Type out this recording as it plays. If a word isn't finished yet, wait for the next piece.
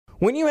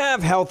When you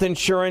have health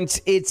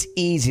insurance, it's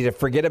easy to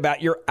forget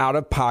about your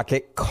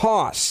out-of-pocket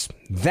costs.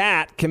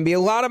 That can be a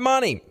lot of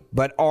money,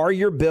 but are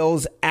your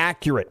bills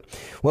accurate?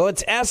 Well,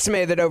 it's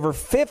estimated that over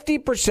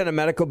 50% of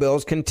medical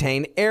bills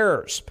contain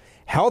errors.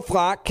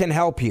 HealthLock can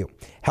help you.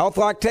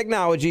 HealthLock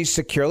technology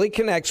securely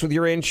connects with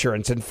your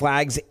insurance and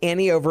flags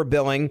any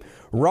overbilling,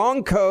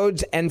 wrong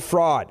codes, and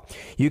fraud.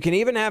 You can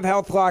even have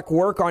HealthLock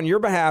work on your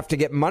behalf to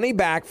get money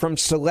back from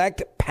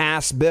select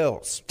past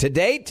bills. To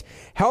date,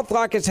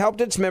 HealthLock has helped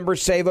its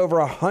members save over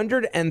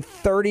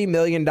 $130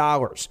 million.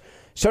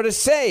 So to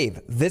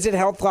save, visit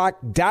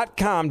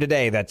healthlock.com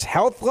today. That's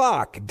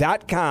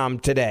healthlock.com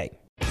today.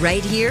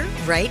 Right here,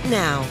 right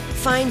now.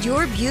 Find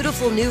your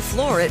beautiful new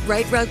floor at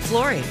Right Rug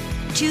Flooring.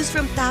 Choose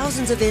from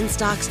thousands of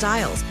in-stock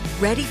styles,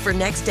 ready for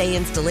next day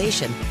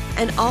installation,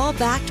 and all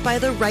backed by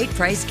the right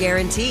price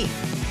guarantee.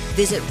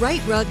 Visit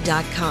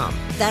rightrug.com.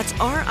 That's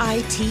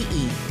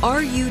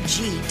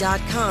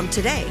RITERUG.com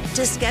today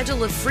to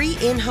schedule a free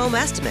in-home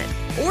estimate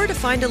or to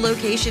find a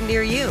location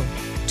near you.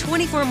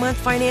 24-month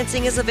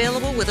financing is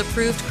available with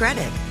approved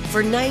credit.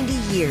 For 90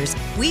 years,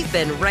 we've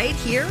been right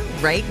here,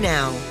 right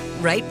now.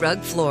 Right Rug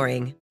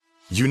Flooring.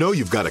 You know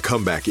you've got a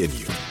comeback in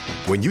you.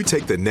 When you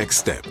take the next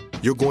step,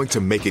 you're going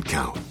to make it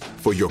count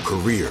for your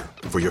career,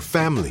 for your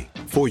family,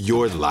 for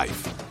your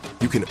life.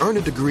 You can earn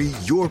a degree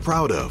you're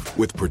proud of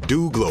with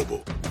Purdue Global.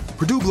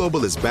 Purdue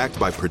Global is backed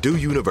by Purdue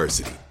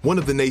University, one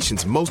of the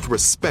nation's most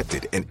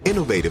respected and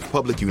innovative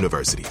public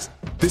universities.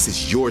 This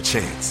is your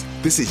chance.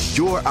 This is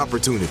your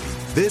opportunity.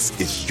 This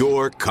is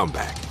your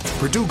comeback.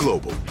 Purdue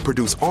Global,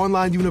 Purdue's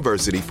online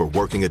university for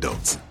working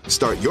adults.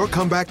 Start your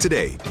comeback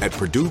today at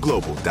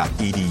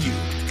purdueglobal.edu.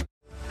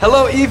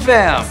 Hello,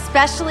 EFAM.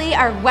 Especially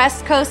our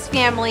West Coast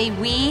family,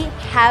 we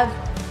have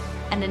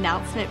an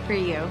announcement for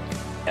you.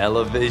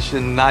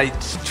 Elevation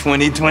Nights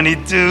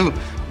 2022,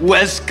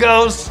 West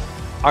Coast.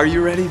 Are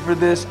you ready for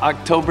this?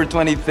 October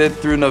 25th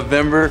through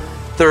November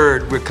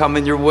 3rd, we're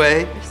coming your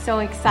way. We're so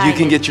excited. You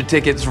can get your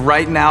tickets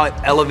right now at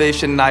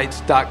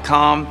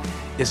elevationnights.com.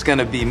 It's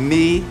gonna be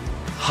me,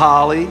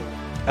 Holly,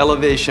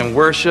 Elevation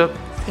Worship.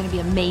 It's gonna be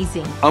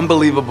amazing.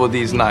 Unbelievable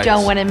these nights.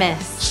 Don't wanna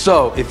miss.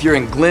 So if you're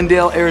in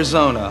Glendale,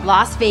 Arizona,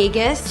 Las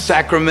Vegas,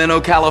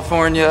 Sacramento,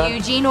 California,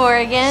 Eugene,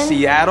 Oregon,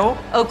 Seattle,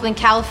 Oakland,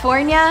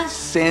 California,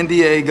 San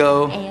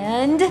Diego,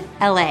 and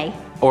LA,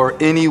 or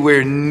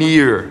anywhere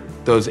near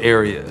those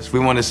areas,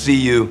 we want to see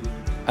you.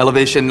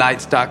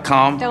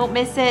 ElevationNights.com. Don't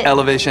miss it.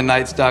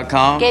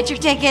 ElevationNights.com. Get your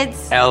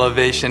tickets.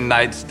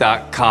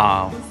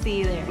 ElevationNights.com. We'll see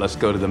you there. Let's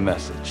go to the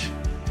message.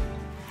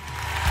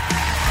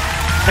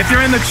 If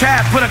you're in the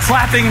chat, put a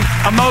clapping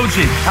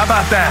emoji. How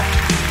about that?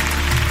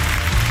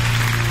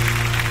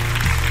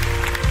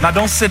 Now,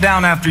 don't sit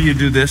down after you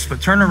do this,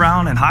 but turn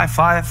around and high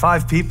five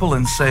 5 people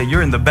and say,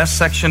 you're in the best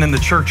section in the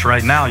church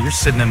right now. You're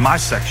sitting in my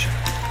section.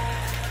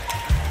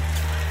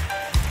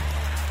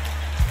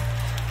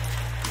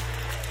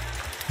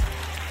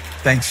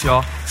 Thanks,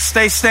 y'all.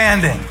 Stay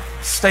standing.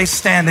 Stay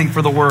standing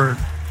for the word.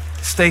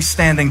 Stay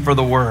standing for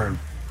the word.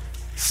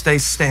 Stay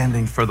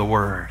standing for the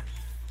word.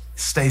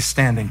 Stay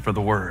standing for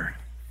the word.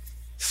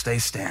 Stay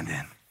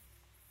standing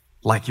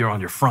like you're on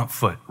your front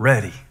foot,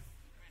 ready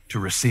to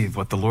receive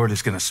what the Lord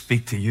is going to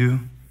speak to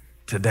you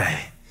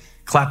today.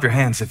 Clap your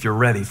hands if you're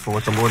ready for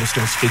what the Lord is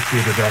going to speak to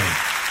you today.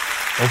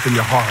 Open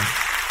your heart.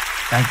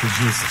 Thank you,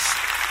 Jesus.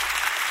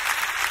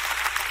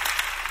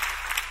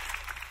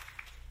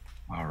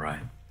 All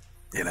right.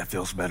 Yeah, that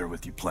feels better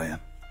with you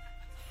playing.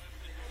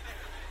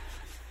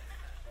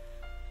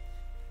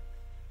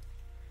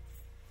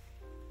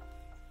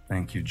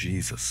 Thank you,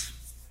 Jesus.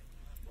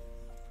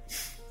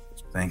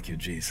 Thank you,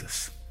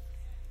 Jesus.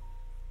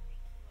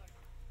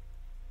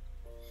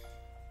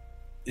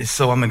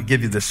 So I'm going to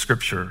give you this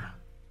scripture,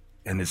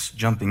 and it's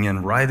jumping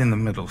in right in the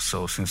middle,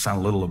 so it's going to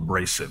sound a little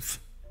abrasive,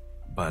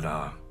 but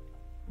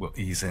we'll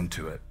ease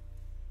into it.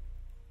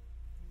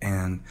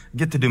 And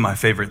get to do my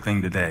favorite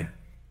thing today.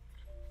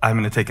 I'm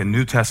going to take a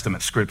New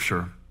Testament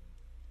scripture,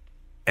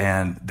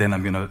 and then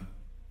I'm going to,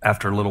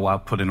 after a little while,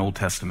 put an Old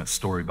Testament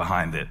story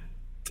behind it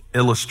to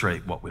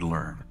illustrate what we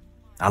learned.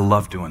 I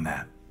love doing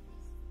that.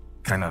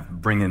 Kind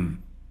of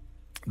bringing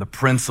the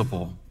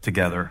principle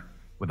together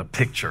with a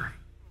picture.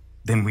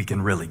 Then we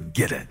can really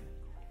get it.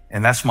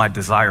 And that's my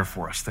desire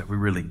for us, that we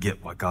really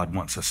get what God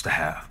wants us to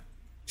have.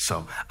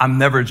 So I'm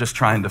never just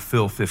trying to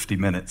fill 50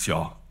 minutes,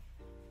 y'all.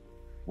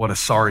 What a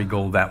sorry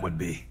goal that would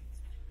be.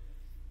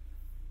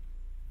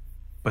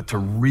 But to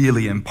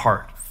really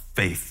impart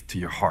faith to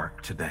your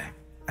heart today.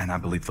 And I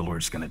believe the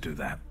Lord's going to do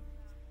that.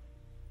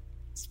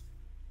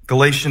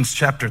 Galatians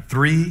chapter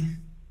 3,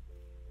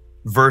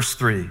 verse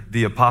 3,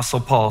 the Apostle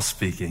Paul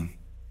speaking.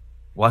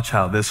 Watch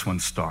how this one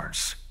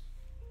starts.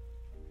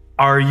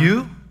 Are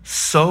you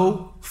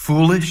so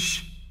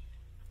foolish?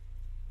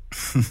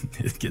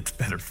 It gets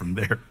better from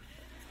there.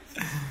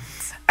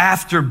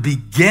 After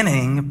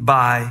beginning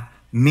by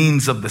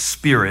means of the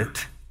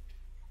Spirit,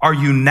 are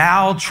you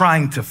now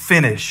trying to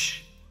finish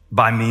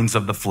by means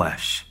of the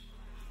flesh?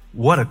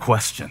 What a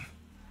question.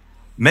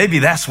 Maybe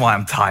that's why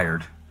I'm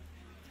tired.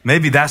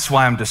 Maybe that's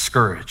why I'm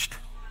discouraged.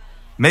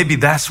 Maybe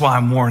that's why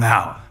I'm worn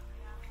out.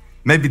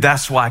 Maybe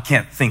that's why I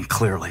can't think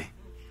clearly.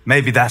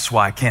 Maybe that's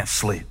why I can't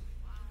sleep.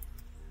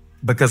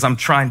 Because I'm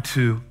trying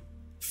to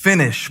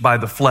finish by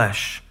the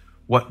flesh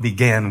what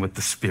began with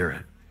the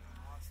Spirit.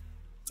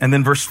 And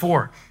then verse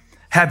 4,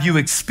 have you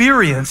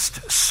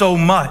experienced so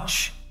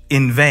much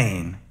in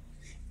vain,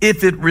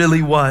 if it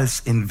really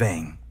was in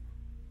vain?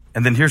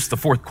 And then here's the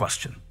fourth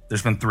question.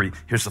 There's been three.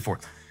 Here's the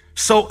fourth.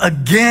 So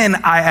again,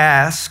 I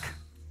ask,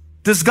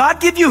 does God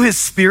give you his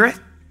Spirit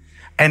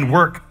and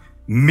work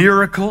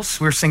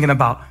miracles? We're singing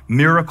about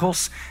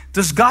miracles.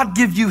 Does God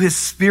give you his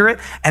Spirit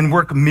and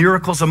work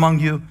miracles among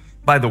you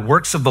by the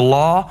works of the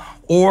law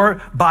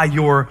or by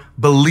your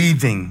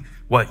believing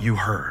what you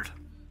heard?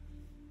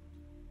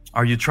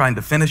 Are you trying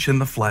to finish in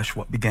the flesh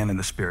what began in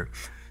the Spirit?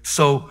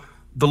 So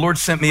the Lord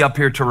sent me up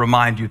here to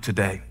remind you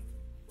today.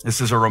 This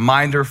is a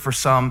reminder for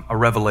some, a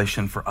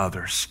revelation for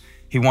others.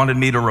 He wanted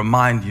me to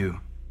remind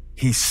you,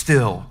 he's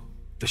still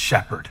the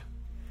shepherd.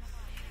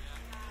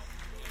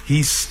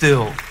 He's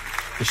still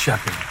the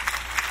shepherd.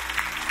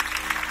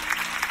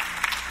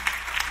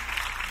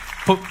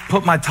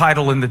 Put my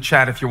title in the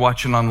chat if you're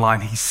watching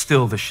online. He's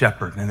still the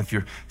shepherd. And if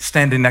you're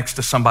standing next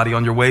to somebody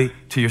on your way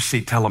to your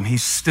seat, tell them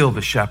he's still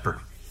the shepherd.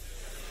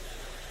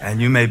 And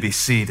you may be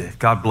seated.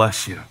 God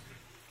bless you.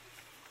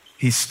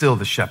 He's still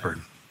the shepherd.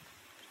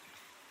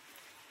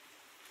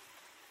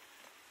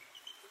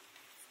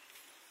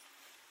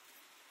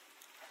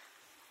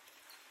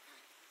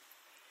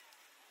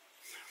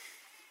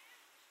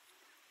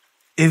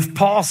 If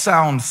Paul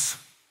sounds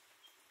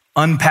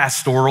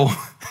unpastoral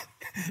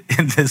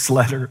in this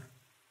letter,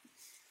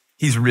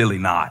 he's really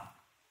not.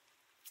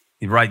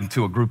 He's writing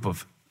to a group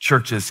of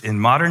churches in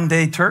modern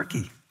day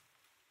Turkey.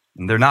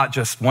 And they're not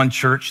just one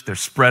church, they're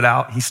spread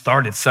out. He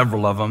started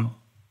several of them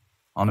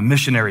on a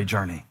missionary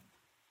journey.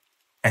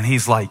 And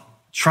he's like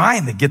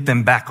trying to get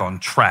them back on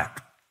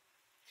track.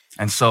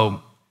 And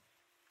so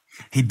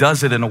he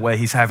does it in a way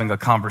he's having a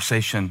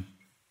conversation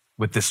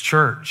with this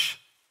church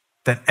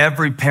that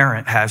every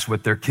parent has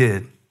with their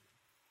kid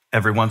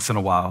every once in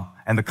a while.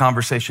 And the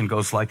conversation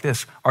goes like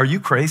this: are you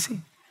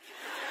crazy?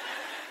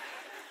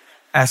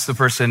 Ask the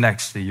person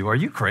next to you, are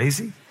you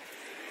crazy?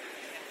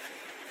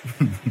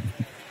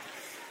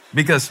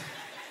 Because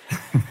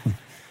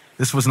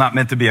this was not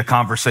meant to be a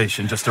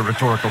conversation, just a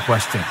rhetorical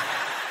question.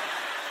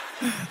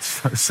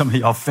 Some of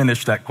y'all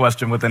finished that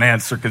question with an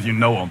answer because you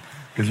know them,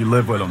 because you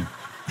live with them.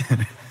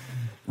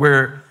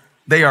 Where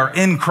they are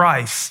in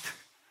Christ,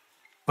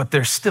 but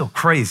they're still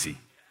crazy.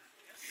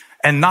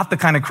 And not the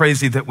kind of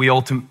crazy that we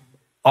often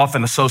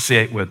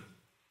associate with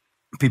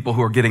people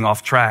who are getting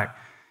off track.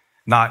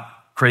 Not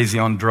crazy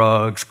on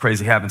drugs,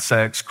 crazy having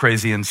sex,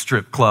 crazy in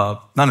strip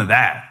club, none of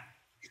that.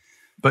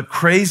 But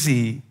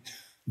crazy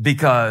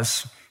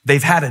because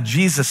they've had a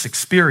Jesus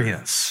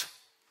experience,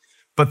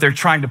 but they're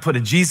trying to put a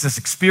Jesus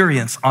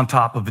experience on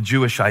top of a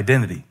Jewish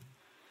identity.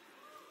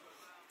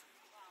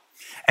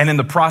 And in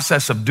the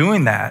process of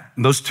doing that,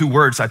 and those two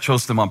words, I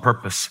chose them on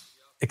purpose,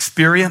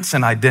 experience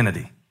and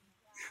identity.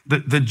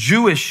 The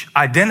Jewish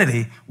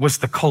identity was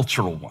the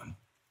cultural one.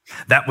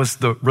 That was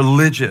the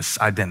religious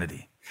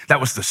identity. That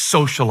was the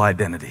social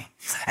identity.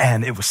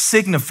 And it was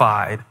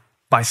signified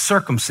by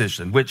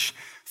circumcision, which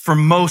for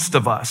most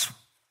of us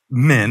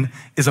men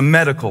is a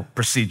medical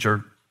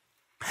procedure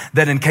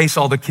that in case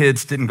all the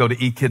kids didn't go to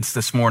eKids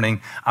this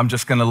morning, I'm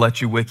just going to let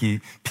you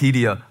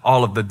Wikipedia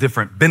all of the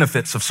different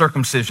benefits of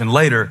circumcision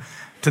later.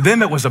 To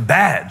them, it was a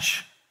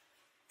badge.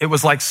 It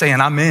was like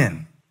saying, I'm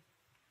in.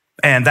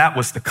 And that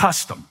was the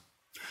custom.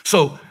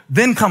 So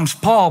then comes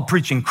Paul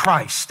preaching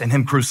Christ and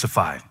him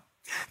crucified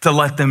to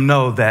let them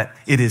know that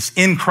it is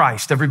in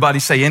Christ. Everybody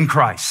say in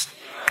Christ.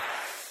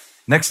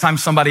 Next time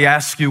somebody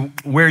asks you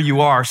where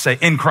you are, say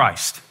in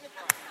Christ.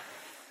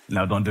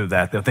 No, don't do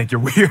that. They'll think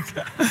you're weird.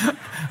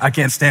 I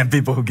can't stand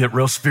people who get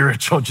real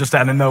spiritual just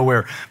out of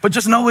nowhere. But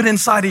just know it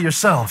inside of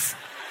yourself.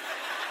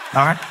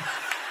 All right?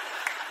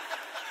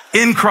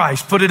 In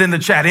Christ. Put it in the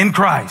chat. In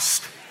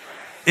Christ.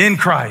 In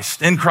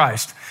Christ. In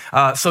Christ.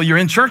 So you're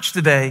in church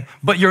today,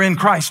 but you're in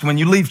Christ when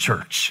you leave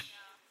church.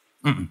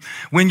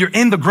 When you're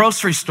in the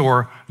grocery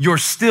store, you're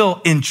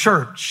still in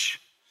church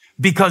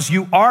because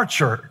you are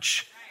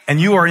church and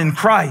you are in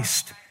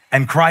Christ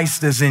and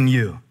Christ is in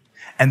you.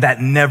 And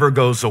that never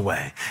goes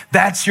away.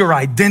 That's your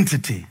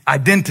identity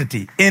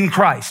in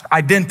Christ,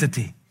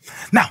 identity.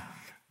 Now,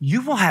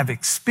 you will have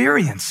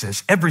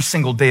experiences every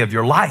single day of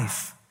your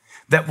life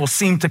that will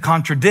seem to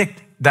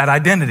contradict that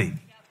identity.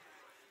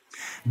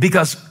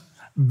 Because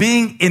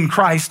being in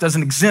Christ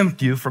doesn't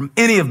exempt you from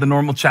any of the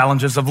normal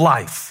challenges of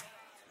life.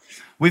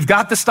 We've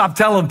got to stop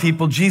telling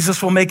people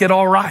Jesus will make it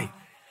all right.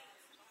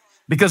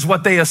 Because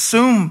what they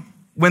assume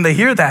when they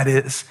hear that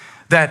is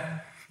that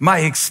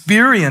my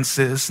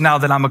experiences, now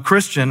that I'm a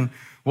Christian,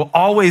 will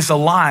always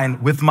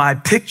align with my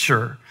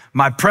picture,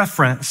 my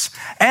preference,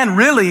 and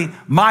really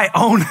my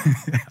own.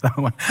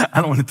 I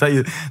don't want to tell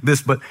you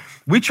this, but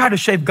we try to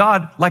shape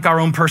God like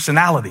our own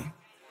personality.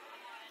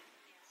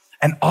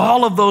 And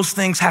all of those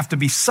things have to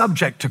be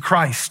subject to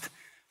Christ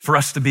for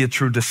us to be a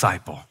true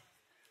disciple.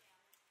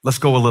 Let's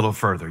go a little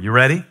further. You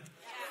ready?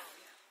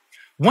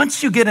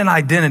 Once you get an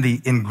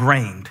identity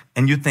ingrained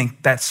and you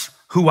think that's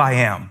who I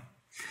am,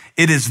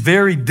 it is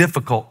very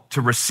difficult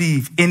to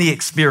receive any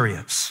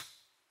experience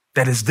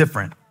that is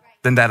different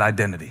than that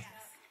identity.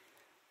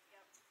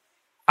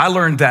 I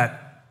learned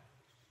that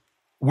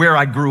where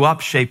I grew up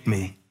shaped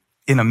me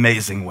in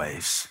amazing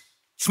ways.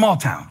 Small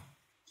town.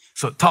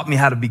 So it taught me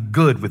how to be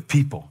good with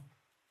people,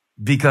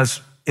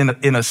 because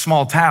in a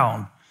small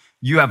town,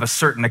 you have a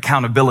certain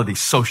accountability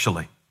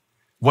socially.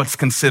 What's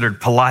considered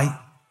polite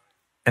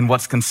and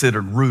what's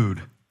considered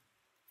rude,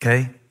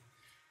 okay?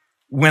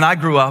 When I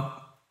grew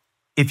up,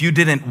 if you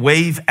didn't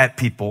wave at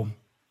people,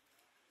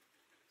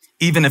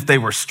 even if they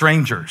were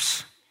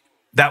strangers,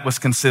 that was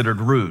considered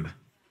rude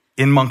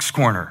in Moncks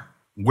Corner,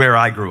 where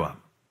I grew up.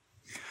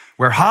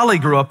 Where Holly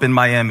grew up in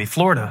Miami,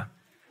 Florida,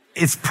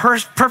 it's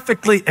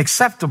perfectly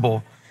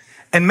acceptable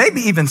and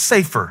maybe even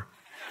safer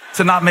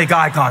to not make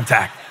eye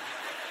contact.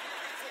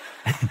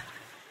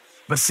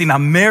 But see, now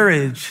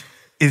marriage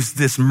is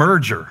this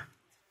merger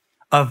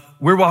of,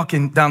 we're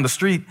walking down the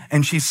street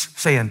and she's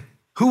saying,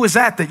 who was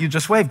that you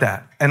just waved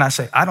at? And I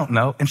say, I don't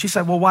know. And she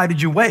said, well, why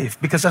did you wave?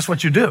 Because that's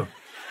what you do.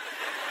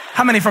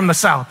 How many from the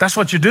South? That's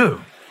what you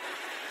do.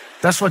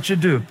 That's what you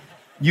do.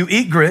 You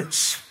eat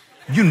grits.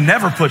 You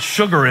never put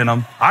sugar in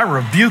them. I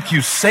rebuke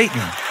you,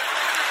 Satan.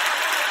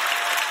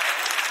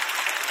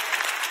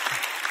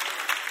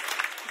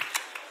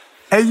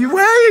 And you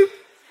wave.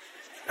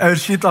 And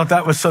she thought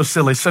that was so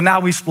silly. So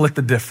now we split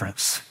the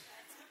difference.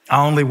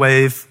 I only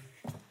wave,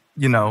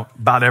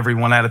 about every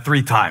 1 out of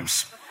 3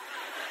 times.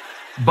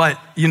 But,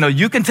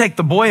 you can take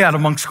the boy out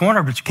of Moncks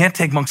Corner, but you can't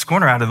take Moncks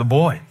Corner out of the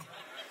boy.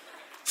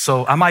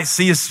 So I might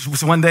see you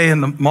one day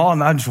in the mall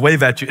and I just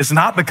wave at you. It's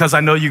not because I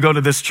know you go to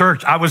this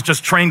church. I was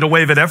just trained to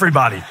wave at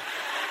everybody.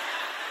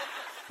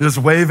 Just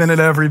waving at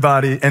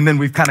everybody. And then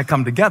we've kind of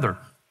come together.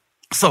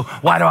 So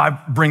why do I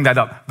bring that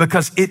up?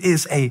 Because it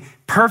is a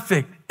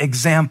perfect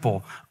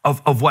example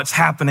of what's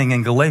happening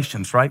in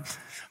Galatians, right?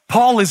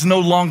 Paul is no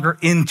longer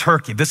in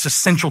Turkey. This is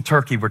Central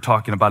Turkey we're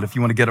talking about, if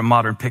you want to get a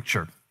modern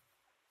picture.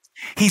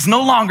 He's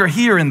no longer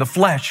here in the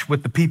flesh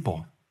with the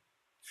people,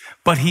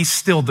 but he's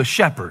still the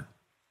shepherd.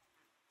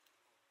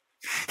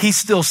 He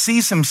still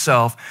sees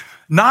himself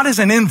not as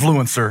an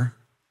influencer,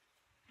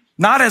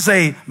 not as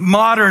a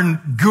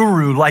modern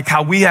guru like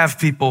how we have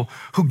people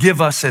who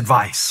give us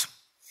advice,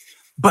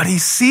 but he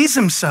sees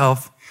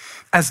himself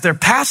as their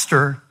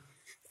pastor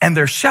and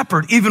their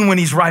shepherd, even when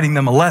he's writing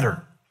them a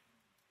letter.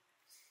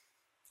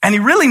 And he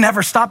really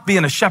never stopped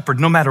being a shepherd,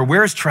 no matter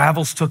where his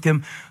travels took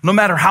him, no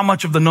matter how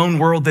much of the known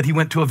world that he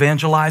went to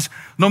evangelize,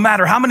 no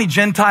matter how many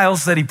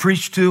Gentiles that he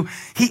preached to.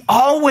 He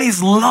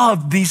always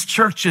loved these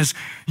churches.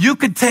 You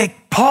could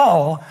take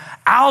Paul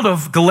out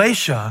of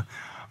Galatia,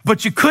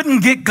 but you couldn't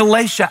get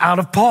Galatia out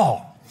of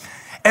Paul.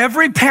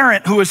 Every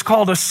parent who is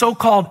called a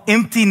so-called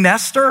empty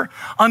nester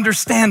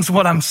understands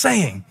what I'm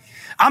saying.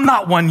 I'm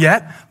not one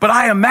yet, but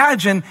I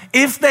imagine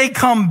if they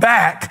come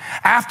back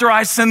after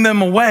I send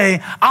them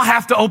away, I'll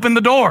have to open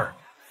the door.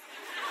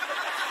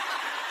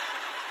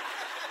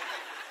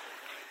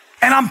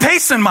 And I'm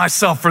pacing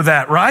myself for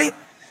that, right?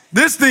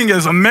 This thing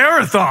is a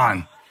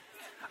marathon.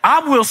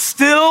 I will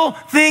still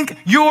think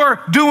you're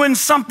doing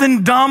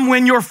something dumb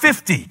when you're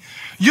 50.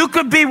 You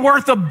could be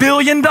worth $1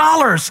 billion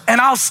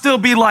and I'll still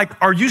be like,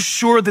 are you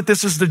sure that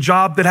this is the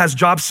job that has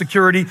job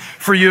security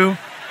for you?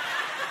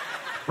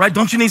 Right?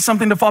 Don't you need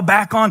something to fall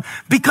back on?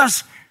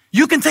 Because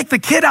you can take the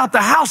kid out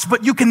the house,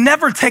 but you can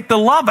never take the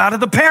love out of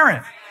the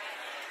parent.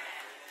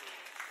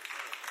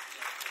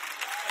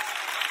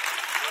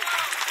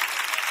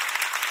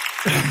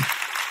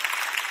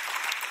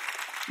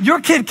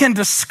 Your kid can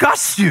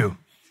disgust you,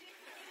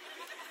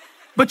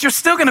 but you're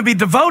still going to be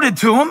devoted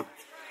to him.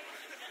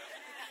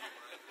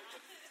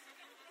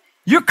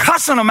 You're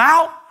cussing them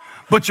out,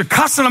 but you're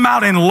cussing them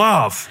out in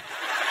love.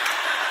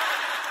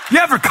 You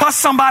ever cuss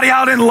somebody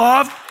out in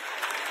love?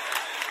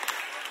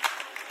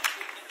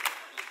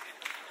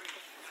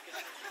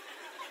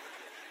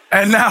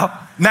 And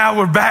now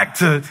we're back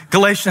to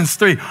Galatians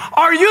 3.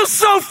 Are you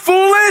so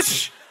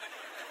foolish?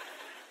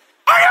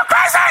 Are you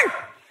crazy?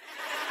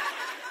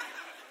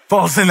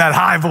 Paul's in that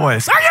high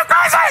voice. Are you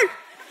crazy?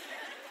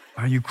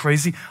 Are you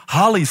crazy?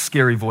 Holly's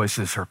scary voice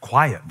is her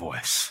quiet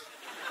voice.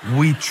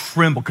 We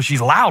tremble because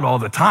she's loud all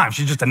the time.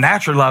 She's just a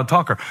naturally loud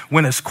talker.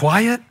 When it's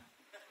quiet,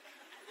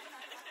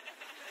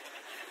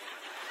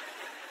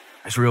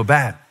 it's real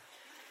bad.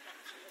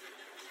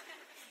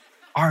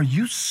 Are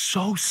you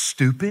so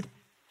stupid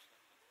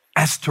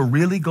as to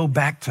really go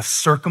back to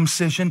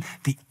circumcision,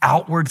 the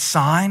outward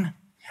sign,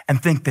 and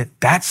think that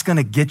that's going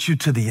to get you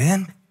to the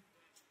end?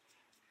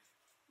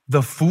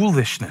 The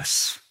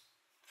foolishness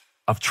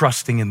of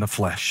trusting in the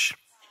flesh.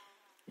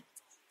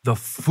 The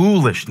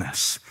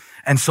foolishness.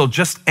 And so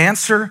just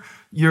answer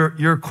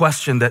your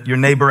question that your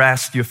neighbor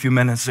asked you a few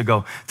minutes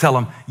ago. Tell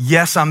him,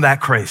 yes, I'm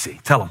that crazy.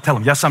 Tell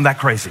him, yes, I'm that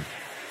crazy.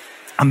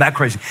 I'm that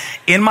crazy.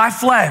 In my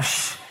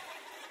flesh,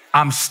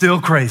 I'm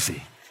still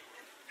crazy.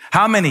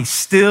 How many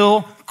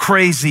still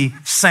crazy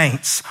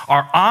saints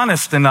are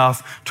honest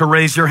enough to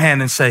raise your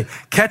hand and say,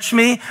 catch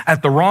me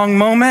at the wrong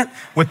moment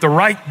with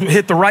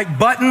hit the right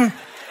button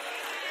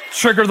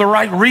trigger the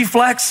right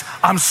reflex,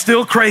 I'm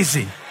still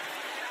crazy.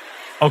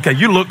 Okay,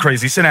 you look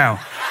crazy. Sit down.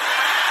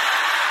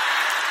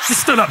 She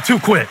stood up too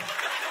quick.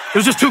 It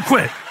was just too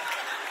quick.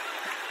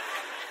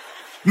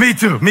 Me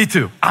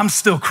too. I'm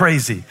still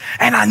crazy.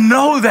 And I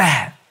know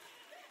that.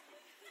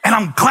 And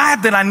I'm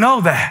glad that I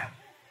know that.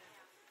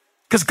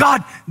 Because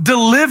God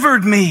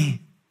delivered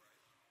me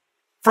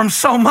from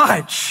so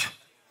much.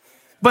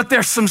 But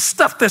there's some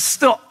stuff that's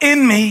still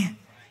in me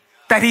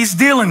that he's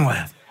dealing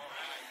with.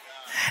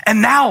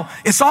 And now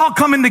it's all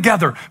coming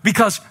together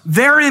because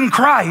they're in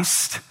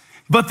Christ,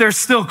 but they're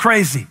still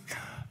crazy.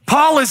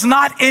 Paul is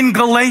not in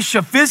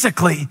Galatia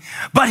physically,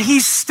 but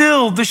he's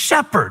still the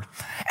shepherd.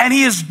 And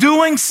he is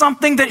doing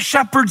something that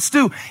shepherds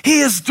do. He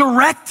is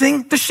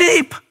directing the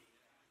sheep.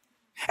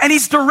 And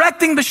he's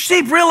directing the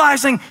sheep,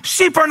 realizing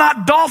sheep are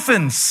not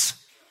dolphins.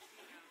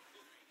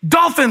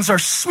 Dolphins are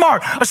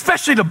smart,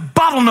 especially the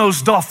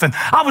bottlenose dolphin.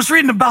 I was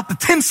reading about the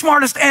 10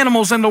 smartest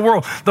animals in the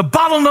world. The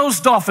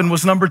bottlenose dolphin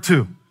was number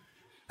 2.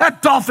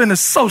 That dolphin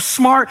is so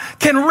smart,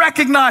 can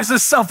recognize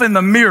itself in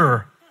the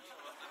mirror.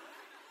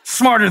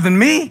 Smarter than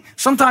me.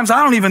 Sometimes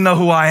I don't even know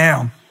who I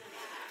am.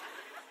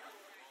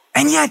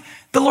 And yet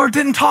the Lord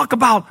didn't talk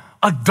about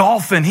a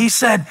dolphin. He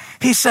said,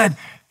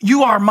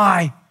 you are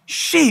my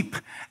sheep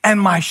and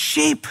my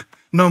sheep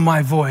know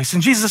my voice.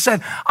 And Jesus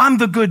said, I'm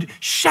the good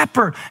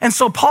shepherd. And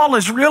so Paul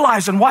is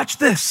realizing, watch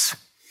this.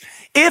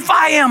 If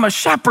I am a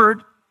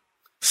shepherd,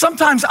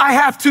 sometimes I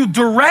have to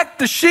direct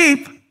the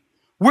sheep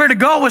where to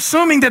go,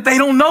 assuming that they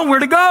don't know where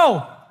to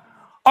go.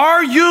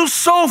 Are you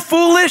so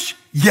foolish?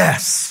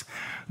 Yes.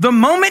 The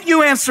moment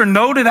you answer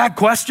no to that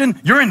question,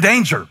 you're in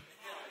danger.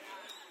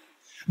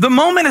 The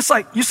moment it's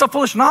like, you're so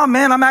foolish. Nah,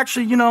 man, I'm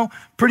actually,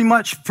 pretty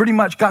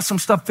much got some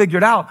stuff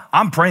figured out.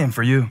 I'm praying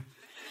for you.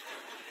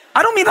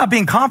 I don't mean not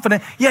being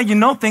confident. Yeah, you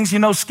know things, you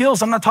know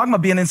skills. I'm not talking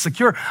about being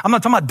insecure. I'm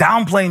not talking about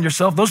downplaying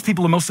yourself. Those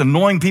people are the most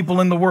annoying people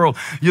in the world.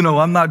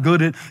 I'm not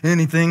good at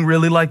anything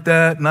really like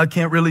that, and I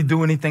can't really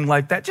do anything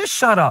like that. Just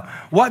shut up.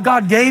 What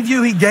God gave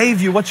you, he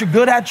gave you. What you're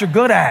good at, you're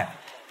good at.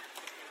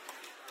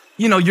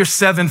 You're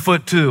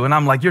 7'2", and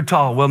I'm like, you're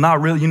tall. Well,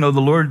 not really. The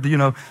Lord,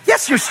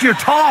 yes, you're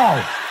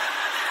tall.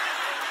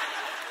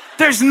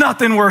 There's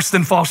nothing worse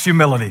than false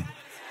humility.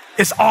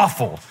 It's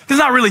awful. It's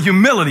not really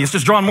humility. It's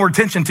just drawing more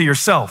attention to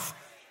yourself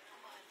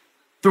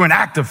through an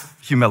act of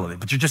humility,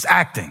 but you're just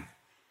acting.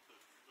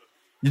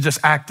 You're just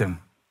acting.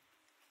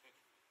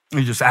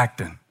 You're just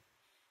acting.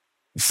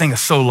 You sing a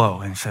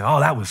solo and you say, oh,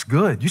 that was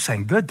good. You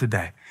sang good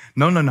today.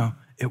 No.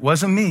 It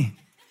wasn't me.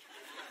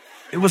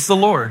 It was the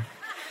Lord.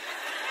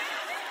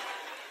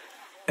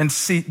 And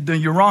see,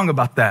 you're wrong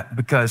about that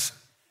because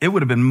it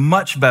would have been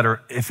much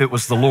better if it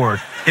was the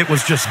Lord. It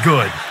was just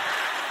good.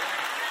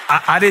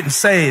 I didn't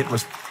say it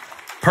was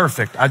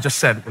perfect. I just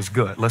said it was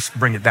good. Let's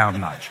bring it down a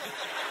notch.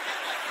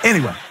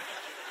 Anyway,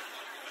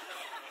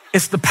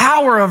 it's the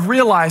power of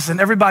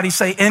realizing, everybody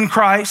say in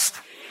Christ,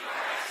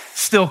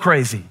 still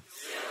crazy.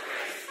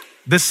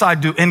 This side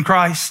do in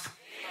Christ.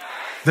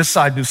 This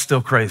side do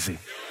still crazy.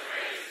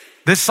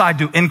 This side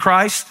do in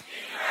Christ,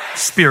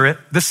 spirit.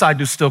 This side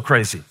do still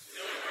crazy.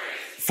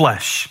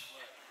 Flesh.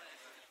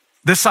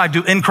 This side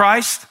do in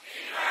Christ,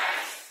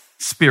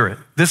 spirit.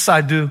 This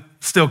side do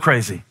still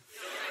crazy.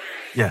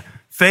 Yeah.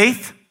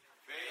 Faith,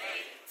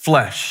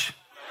 flesh,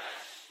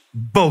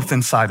 both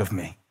inside of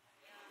me.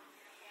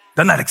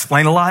 Doesn't that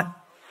explain a lot?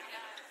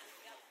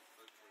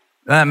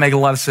 Doesn't that make a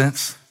lot of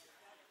sense?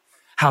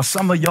 How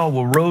some of y'all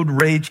will road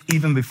rage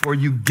even before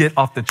you get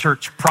off the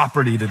church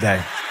property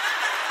today.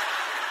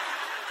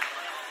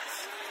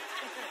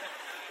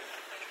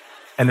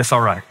 And it's all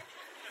right.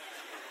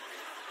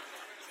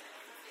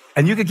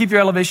 And you can keep your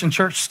Elevation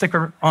Church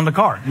sticker on the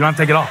car. You don't have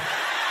to take it off.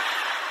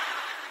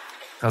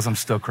 Because I'm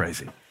still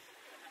crazy.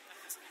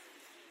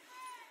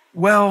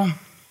 Well,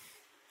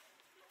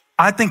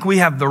 I think we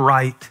have the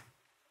right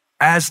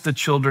as the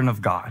children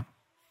of God,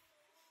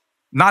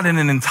 not in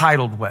an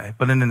entitled way,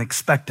 but in an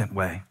expectant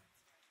way,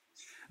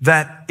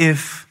 that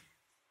if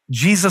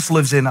Jesus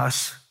lives in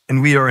us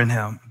and we are in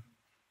him,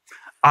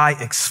 I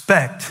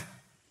expect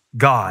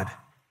God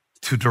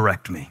to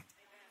direct me.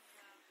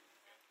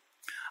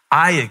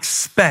 I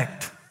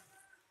expect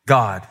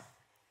God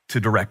to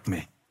direct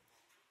me.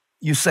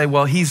 You say,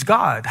 well, he's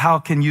God. How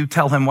can you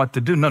tell him what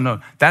to do?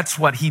 No. That's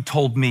what he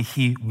told me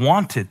he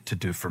wanted to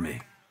do for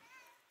me.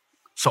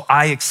 So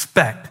I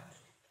expect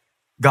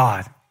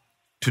God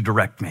to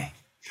direct me.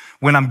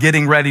 When I'm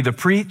getting ready to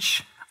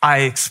preach, I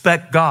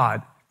expect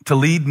God to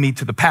lead me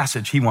to the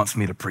passage he wants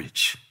me to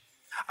preach.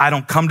 I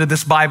don't come to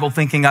this Bible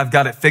thinking I've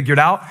got it figured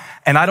out,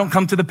 and I don't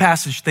come to the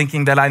passage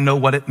thinking that I know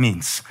what it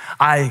means.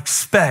 I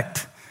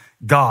expect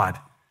God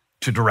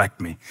to direct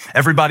me.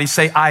 Everybody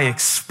say, I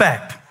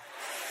expect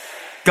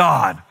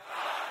God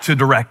to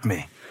direct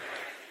me.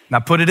 Now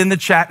put it in the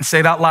chat and say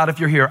it out loud if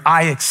you're here.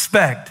 I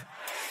expect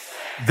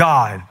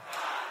God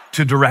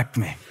to direct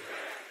me.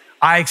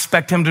 I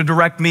expect him to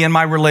direct me in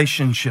my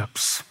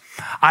relationships.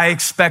 I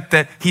expect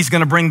that he's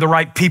going to bring the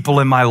right people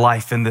in my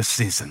life in this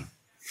season.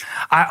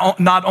 I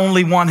not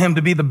only want him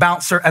to be the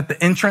bouncer at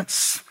the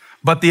entrance,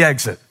 but the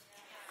exit.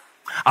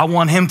 I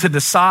want him to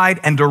decide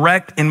and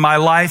direct in my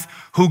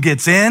life who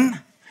gets in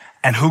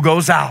and who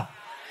goes out.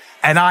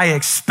 And I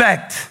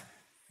expect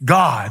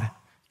God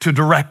to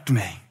direct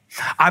me.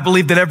 I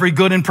believe that every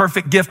good and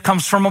perfect gift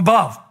comes from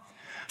above.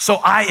 So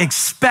I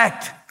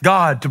expect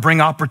God to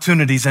bring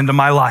opportunities into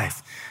my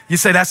life. You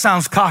say, that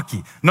sounds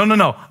cocky.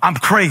 No. I'm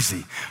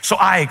crazy. So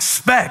I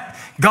expect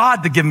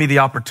God to give me the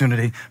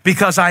opportunity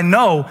because I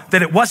know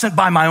that it wasn't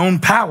by my own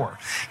power.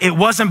 It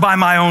wasn't by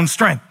my own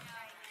strength.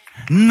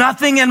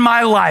 Nothing in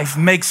my life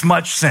makes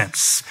much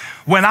sense.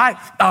 When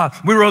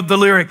we wrote the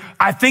lyric,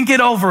 I think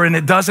it over and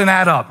it doesn't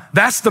add up.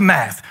 That's the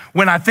math.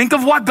 When I think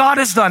of what God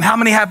has done, how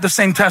many have the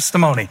same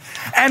testimony?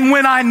 And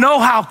when I know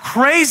how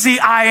crazy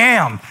I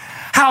am,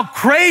 how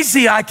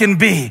crazy I can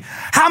be,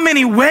 how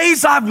many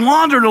ways I've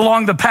wandered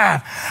along the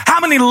path, how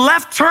many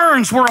left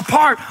turns were a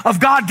part of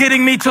God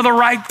getting me to the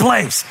right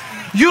place.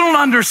 You don't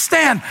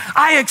understand.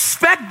 I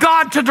expect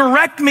God to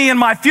direct me in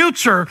my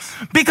future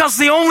because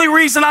the only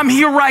reason I'm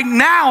here right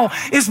now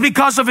is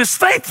because of his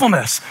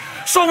faithfulness.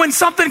 So when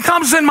something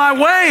comes in my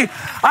way,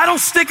 I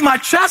don't stick my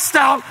chest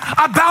out.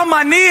 I bow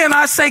my knee and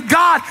I say,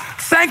 God,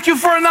 thank you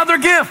for another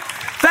gift.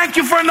 Thank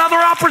you for another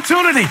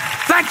opportunity.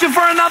 Thank you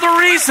for another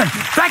reason.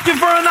 Thank you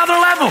for another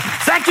level.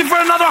 Thank you for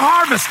another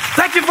harvest.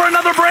 Thank you for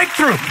another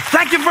breakthrough.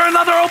 Thank you for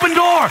another open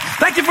door.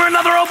 Thank you for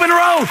another open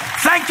road.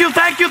 Thank you,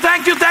 thank you,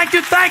 thank you, thank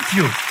you, thank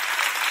you.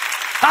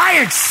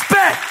 I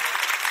expect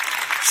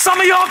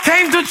some of y'all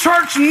came to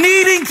church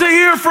needing to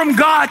hear from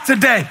God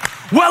today.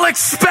 Well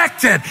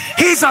expected.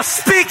 He's a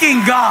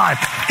speaking God.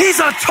 He's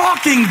a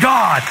talking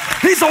God.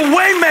 He's a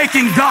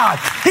way-making God.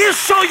 He'll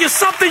show you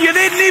something you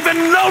didn't even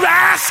know to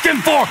ask him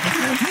for.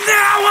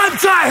 Now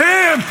unto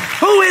him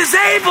who is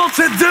able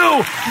to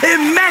do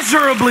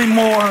immeasurably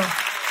more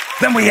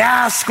than we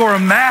ask or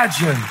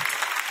imagine.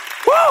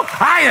 Woo!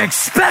 I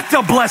expect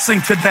a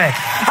blessing today.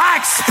 I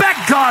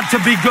expect God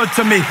to be good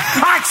to me.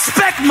 I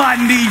expect my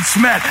needs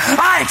met.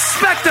 I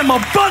expect him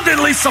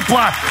abundantly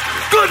supplied.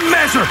 Good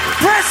measure,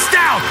 pressed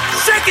down,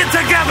 shaken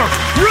together,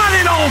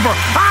 running over.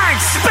 I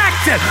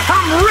expect it.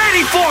 I'm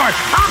ready for it.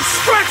 I'm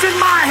stretching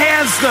my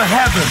hands to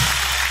heaven.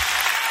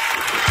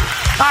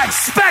 I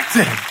expect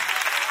it.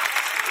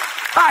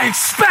 I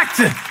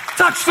expect it.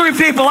 Touch 3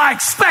 people. I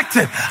expect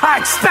it. I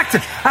expect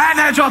it. I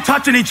hadn't had y'all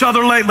touching each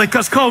other lately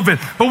because COVID,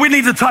 but we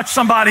need to touch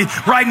somebody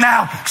right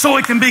now so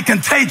it can be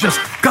contagious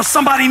because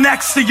somebody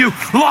next to you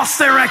lost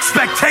their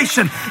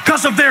expectation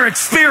because of their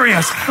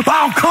experience. But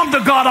I don't come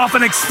to God off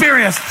an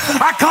experience.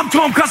 I come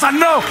to him because I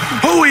know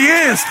who he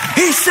is.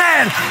 He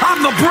said,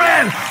 I'm the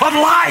bread of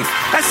life.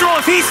 And so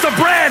if he's the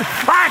bread,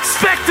 I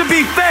expect to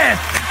be fed.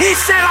 He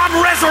said, I'm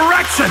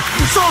resurrection.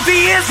 So if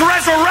he is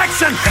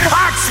resurrection,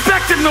 I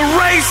expect him to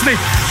raise me.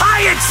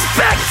 I expect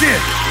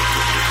it.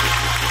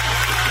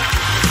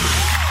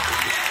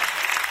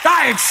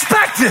 I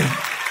expect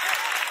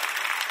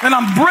it. And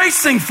I'm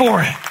bracing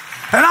for it.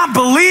 And I'm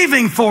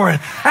believing for it.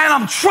 And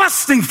I'm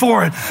trusting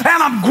for it.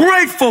 And I'm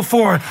grateful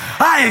for it.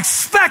 I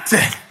expect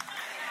it.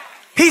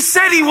 He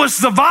said he was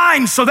the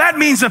vine, so that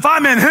means if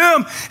I'm in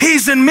him,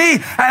 he's in me,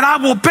 and I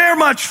will bear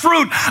much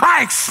fruit.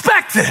 I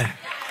expect it.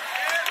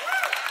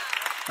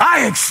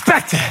 I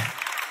expect it.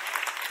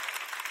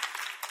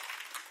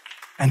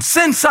 And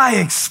since I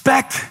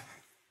expect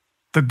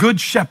the good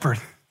shepherd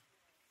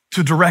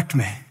to direct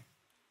me,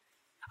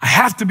 I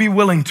have to be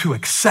willing to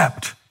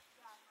accept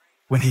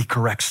when he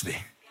corrects me.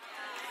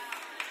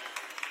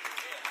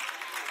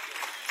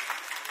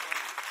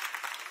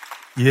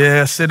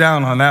 Yeah, sit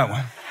down on that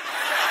one.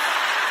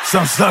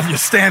 Some stuff you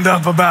stand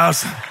up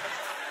about.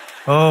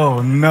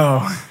 Oh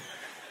no.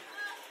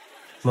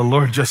 The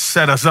Lord just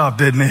set us up,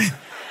 didn't he?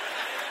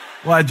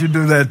 Why'd you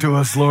do that to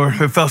us,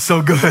 Lord? It felt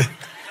so good.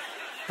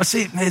 But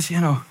see,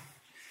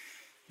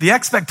 the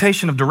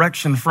expectation of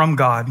direction from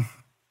God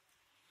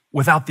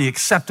without the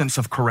acceptance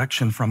of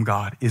correction from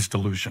God is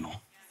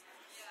delusional.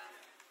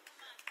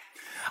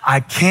 I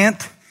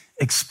can't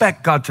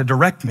expect God to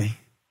direct me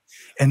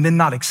and then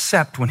not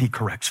accept when he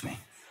corrects me.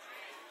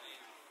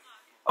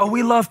 Oh,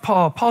 we love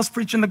Paul. Paul's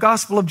preaching the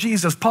gospel of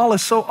Jesus. Paul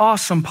is so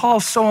awesome.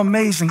 Paul's so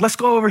amazing. Let's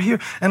go over here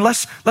and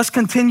let's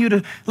continue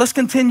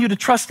to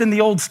trust in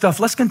the old stuff.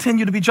 Let's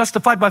continue to be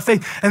justified by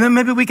faith. And then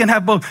maybe we can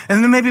have both.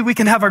 And then maybe we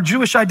can have our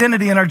Jewish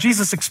identity and our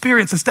Jesus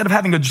experience instead of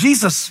having a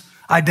Jesus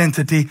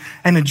identity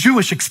and a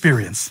Jewish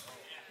experience.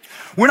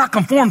 We're not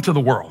conformed to the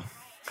world.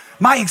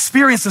 My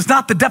experience is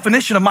not the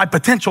definition of my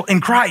potential in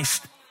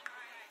Christ.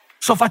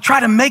 So if I try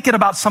to make it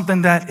about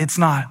something that it's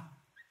not,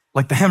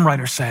 like the hymn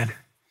writer said,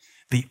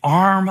 the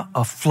arm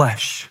of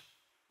flesh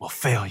will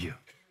fail you.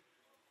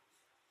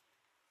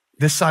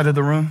 This side of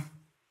the room,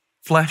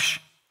 flesh,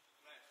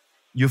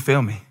 you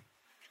fail me.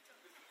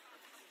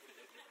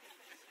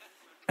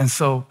 And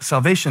so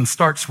salvation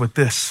starts with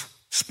this.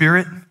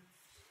 Spirit,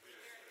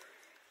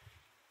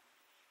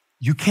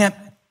 you can't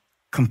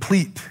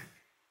complete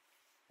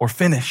or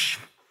finish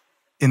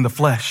in the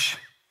flesh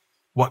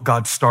what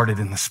God started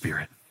in the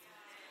spirit.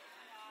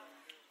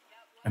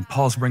 And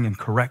Paul's bringing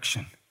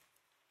correction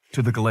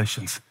to the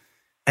Galatians.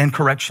 And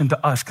correction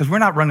to us, because we're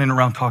not running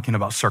around talking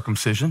about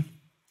circumcision.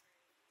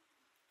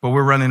 But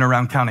we're running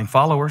around counting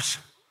followers,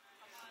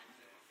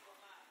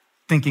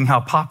 thinking how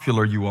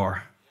popular you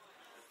are,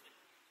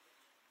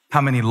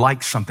 how many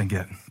likes something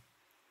get.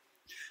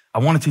 I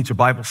want to teach a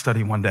Bible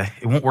study one day.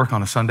 It won't work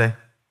on a Sunday.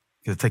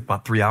 It'll take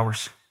about 3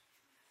 hours.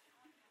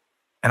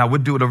 And I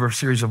would do it over a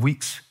series of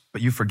weeks,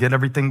 but you forget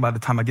everything by the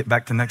time I get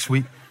back to next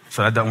week,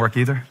 so that doesn't work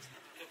either.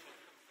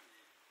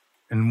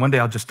 And one day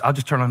I'll just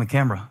turn on the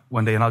camera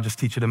one day and I'll just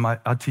teach it I'll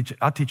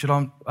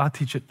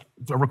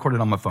record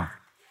it on my phone.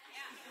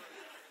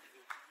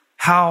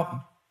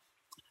 How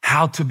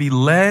to be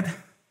led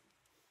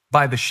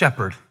by the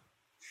shepherd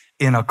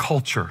in a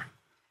culture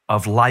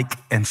of like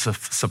and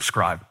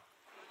subscribe.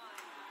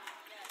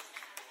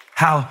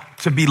 How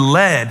to be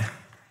led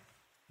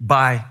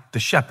by the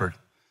shepherd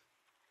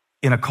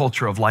in a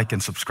culture of like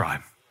and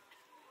subscribe.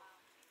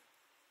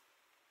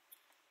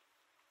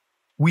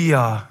 We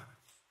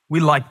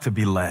like to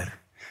be led.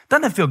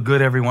 Doesn't it feel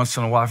good every once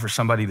in a while for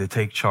somebody to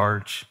take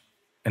charge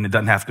and it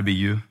doesn't have to be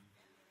you?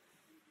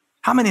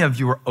 How many of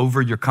you are over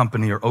your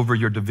company or over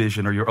your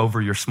division or you're over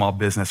your small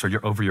business or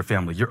you're over your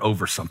family? You're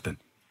over something.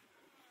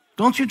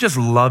 Don't you just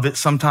love it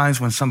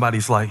sometimes when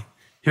somebody's like,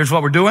 here's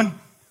what we're doing.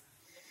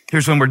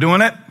 Here's when we're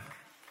doing it.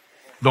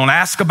 Don't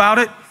ask about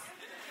it.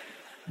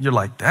 You're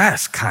like,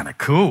 that's kind of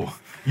cool.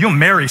 You'll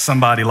marry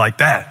somebody like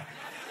that.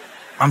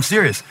 I'm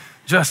serious.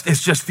 It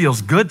just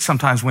feels good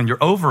sometimes when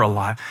you're over a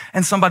lot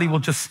and somebody will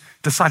just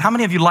decide. How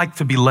many of you like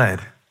to be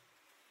led?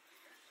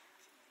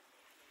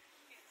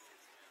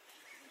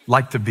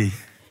 Like to be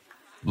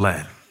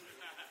led.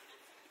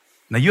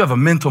 Now you have a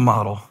mental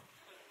model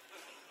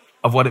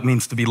of what it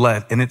means to be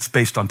led, and it's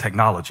based on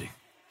technology.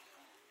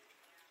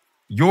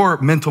 Your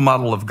mental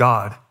model of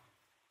God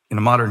in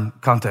a modern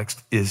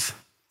context is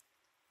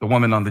the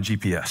woman on the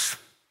GPS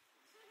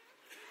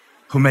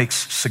who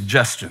makes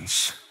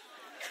suggestions.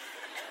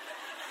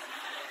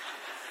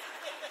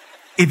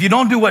 If you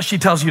don't do what she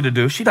tells you to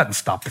do, she doesn't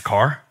stop the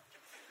car,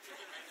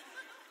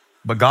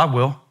 but God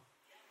will.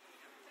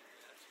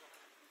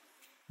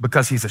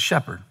 Because he's a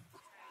shepherd,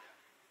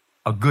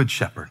 a good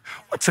shepherd.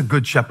 What's a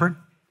good shepherd?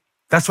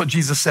 That's what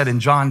Jesus said in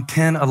John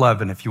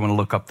 10:11, if you want to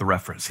look up the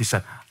reference. He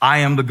said, I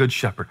am the good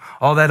shepherd.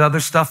 All that other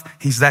stuff,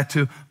 he's that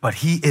too, but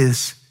he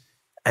is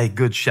a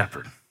good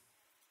shepherd.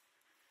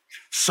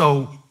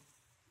 So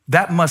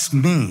that must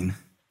mean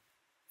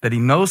that he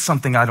knows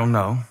something I don't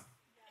know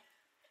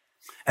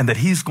and that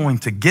he's going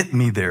to get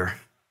me there,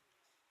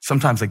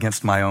 sometimes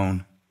against my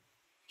own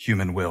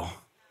human will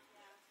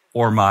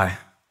or my,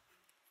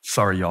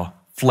 sorry y'all,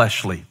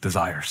 fleshly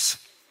desires.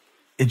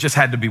 It just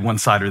had to be one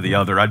side or the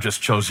other. I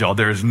just chose y'all.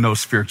 There is no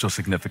spiritual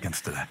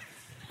significance to that.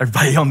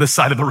 Everybody on this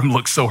side of the room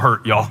looks so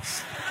hurt, y'all.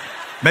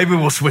 Maybe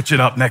we'll switch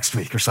it up next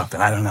week or something.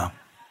 I don't know.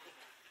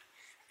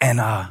 And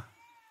I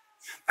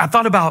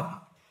thought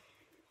about,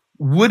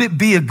 would it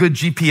be a good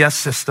GPS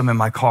system in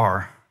my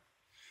car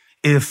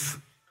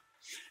if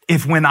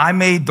when I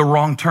made the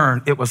wrong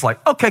turn, it was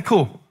like, okay,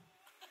 cool.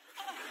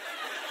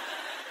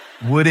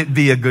 Would it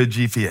be a good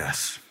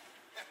GPS?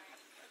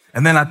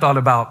 And then I thought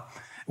about,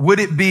 would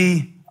it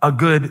be a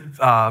good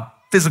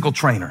physical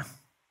trainer?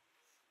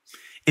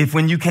 If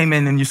when you came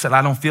in and you said,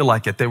 I don't feel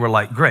like it, they were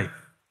like, great.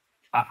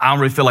 I don't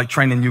really feel like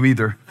training you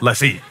either.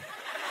 Let's eat.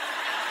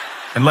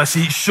 And let's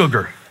eat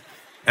sugar.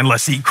 And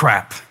let's eat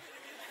crap.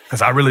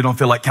 Because I really don't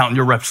feel like counting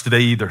your reps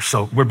today either.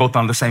 So we're both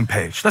on the same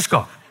page. Let's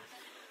go.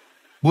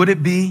 Would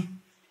it be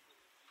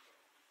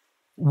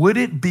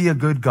a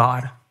good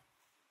God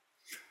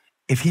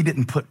if he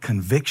didn't put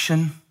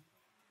conviction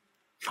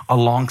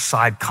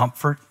alongside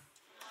comfort?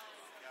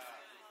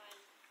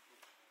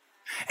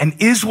 And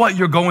is what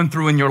you're going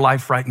through in your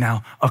life right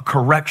now a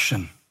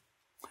correction,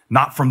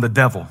 not from the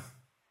devil,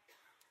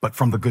 but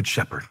from the good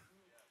shepherd?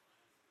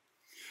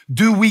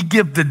 Do we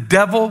give the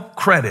devil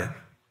credit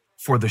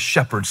for the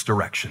shepherd's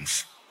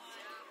directions?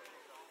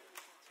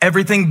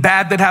 Everything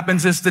bad that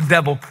happens is the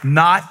devil,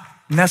 not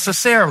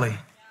necessarily.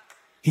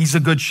 He's a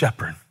good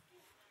shepherd.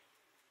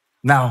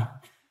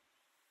 Now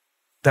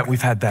that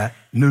we've had that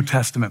New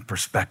Testament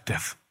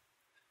perspective,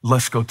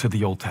 let's go to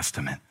the Old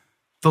Testament.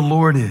 The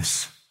Lord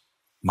is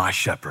my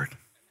shepherd.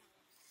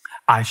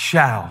 I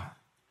shall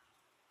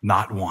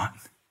not want.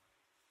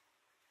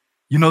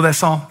 You know that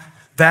song?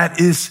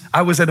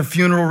 I was at a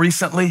funeral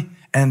recently,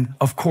 and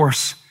of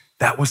course,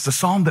 that was the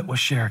psalm that was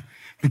shared,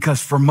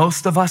 because for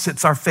most of us,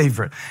 it's our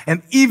favorite.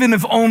 And even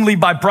if only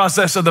by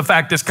process of the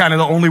fact it's kind of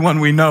the only one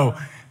we know,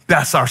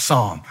 that's our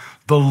psalm.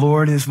 The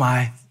Lord is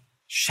my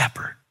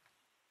shepherd.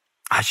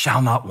 I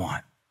shall not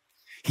want.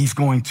 He's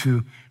going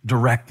to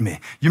direct me.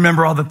 You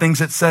remember all the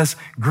things it says?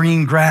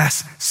 Green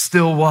grass,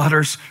 still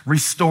waters,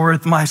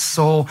 restoreth my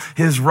soul.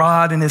 His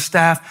rod and his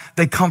staff,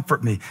 they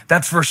comfort me.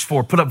 That's verse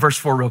 4. Put up verse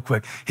 4 real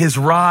quick. His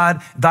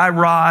rod, thy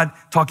rod,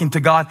 talking to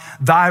God,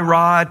 thy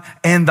rod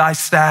and thy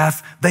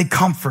staff, they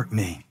comfort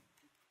me.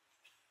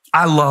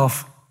 I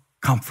love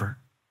comfort,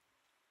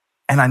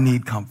 and I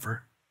need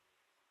comfort.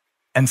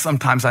 And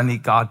sometimes I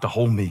need God to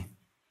hold me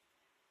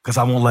because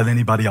I won't let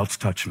anybody else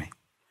touch me.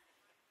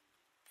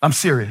 I'm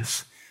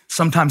serious.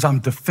 Sometimes I'm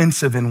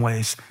defensive in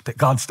ways that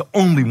God's the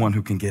only one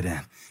who can get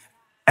in.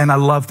 And I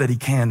love that he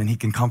can, and he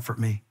can comfort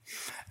me.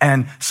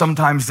 And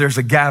sometimes there's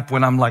a gap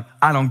when I'm like,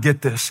 I don't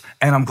get this.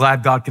 And I'm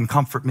glad God can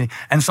comfort me.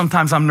 And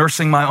sometimes I'm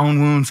nursing my own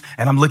wounds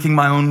and I'm licking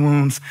my own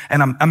wounds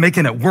and I'm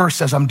making it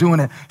worse as I'm doing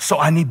it. So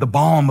I need the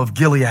balm of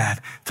Gilead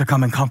to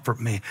come and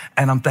comfort me.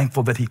 And I'm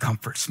thankful that he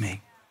comforts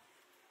me.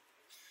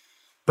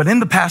 But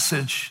in the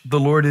passage, the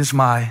Lord is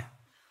my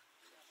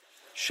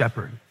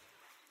shepherd.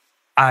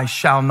 I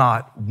shall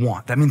not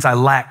want. That means I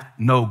lack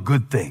no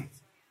good thing.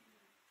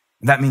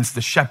 That means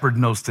the shepherd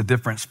knows the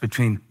difference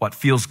between what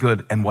feels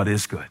good and what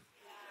is good.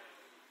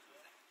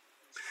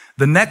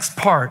 The next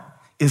part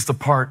is the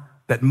part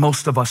that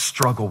most of us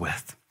struggle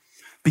with,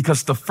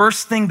 because the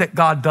first thing that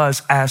God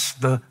does as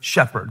the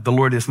shepherd, the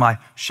Lord is my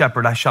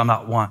shepherd, I shall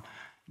not want.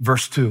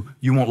 Verse 2,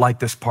 you won't like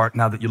this part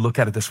now that you look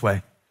at it this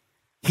way.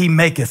 He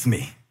maketh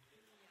me.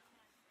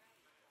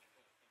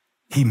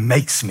 He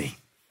makes me.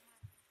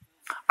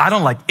 I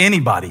don't like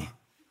anybody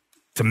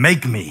to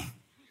make me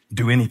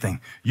do anything.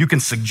 You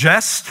can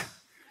suggest,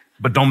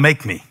 but don't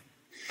make me.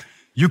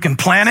 You can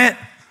plan it,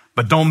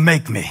 but don't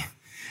make me.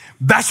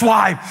 That's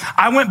why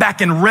I went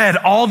back and read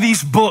all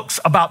these books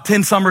about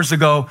 10 summers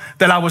ago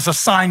that I was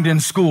assigned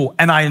in school,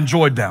 and I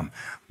enjoyed them.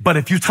 But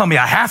if you tell me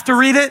I have to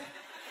read it,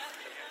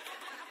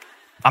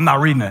 I'm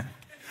not reading it.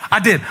 I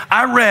did.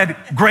 I read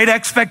Great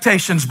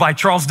Expectations by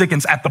Charles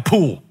Dickens at the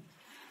pool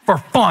for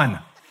fun.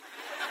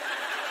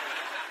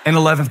 In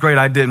 11th grade,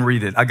 I didn't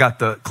read it. I got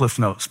the Cliff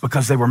Notes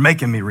because they were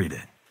making me read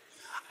it.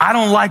 I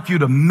don't like you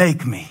to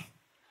make me.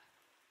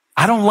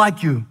 I don't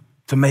like you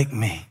to make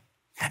me.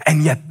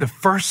 And yet the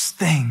first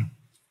thing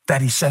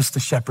that he says the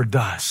shepherd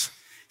does,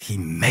 he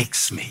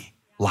makes me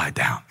lie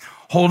down.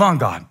 Hold on,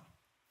 God.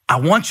 I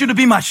want you to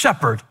be my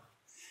shepherd.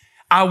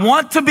 I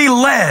want to be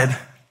led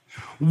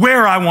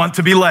where I want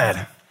to be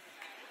led.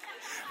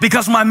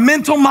 Because my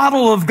mental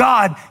model of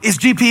God is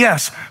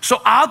GPS. So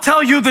I'll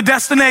tell you the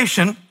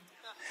destination.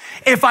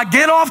 If I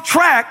get off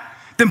track,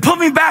 then put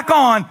me back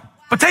on,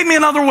 but take me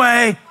another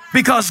way,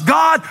 because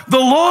God, the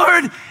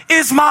Lord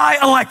is my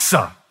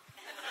Alexa.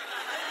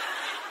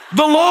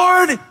 The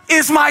Lord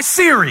is my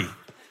Siri.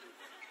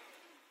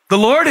 The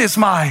Lord is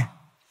my,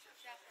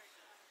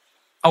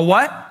 a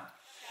what?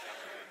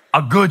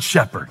 A good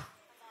shepherd.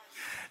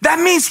 That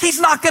means he's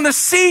not going to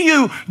see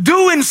you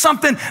doing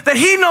something that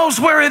he knows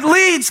where it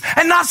leads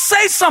and not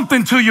say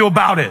something to you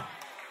about it.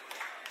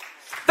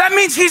 That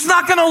means he's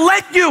not going to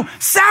let you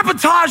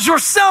sabotage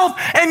yourself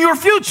and your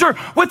future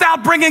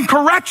without bringing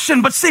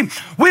correction. But see,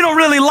 we don't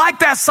really like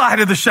that side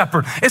of the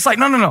shepherd. It's like,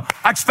 no.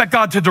 I expect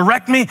God to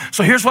direct me.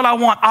 So here's what I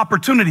want,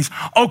 opportunities.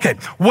 Okay,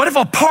 what if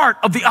a part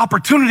of the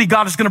opportunity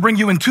God is going to bring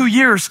you in 2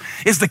 years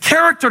is the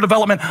character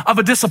development of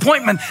a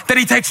disappointment that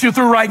he takes you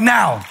through right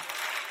now?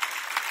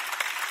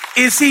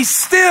 Is he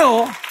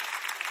still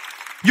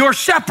your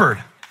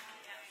shepherd?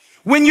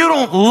 When you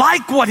don't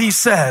like what he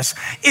says,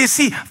 is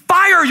he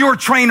fire your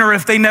trainer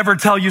if they never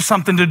tell you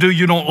something to do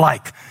you don't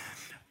like?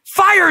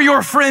 Fire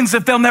your friends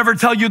if they'll never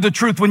tell you the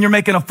truth when you're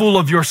making a fool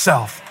of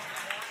yourself.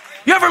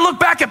 You ever look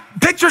back at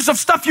pictures of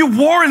stuff you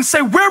wore and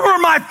say, where were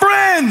my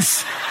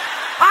friends?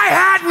 I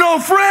had no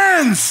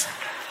friends.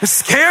 It's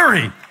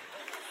scary.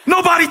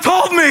 Nobody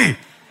told me.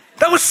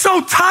 That was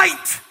so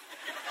tight.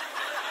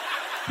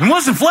 It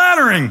wasn't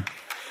flattering.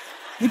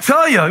 I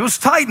tell you, it was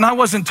tight and I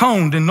wasn't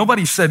toned, and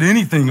nobody said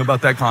anything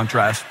about that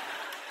contrast.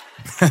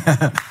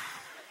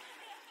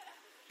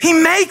 He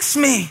makes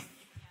me.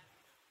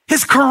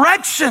 His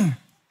correction.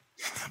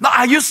 Now,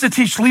 I used to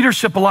teach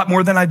leadership a lot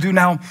more than I do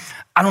now.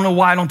 I don't know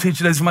why I don't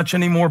teach it as much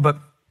anymore, but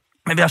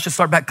maybe I should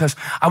start back, because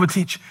I would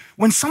teach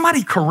when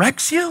somebody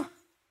corrects you,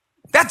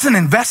 that's an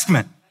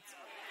investment.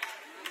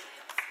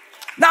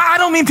 Now, I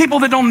don't mean people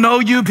that don't know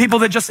you, people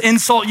that just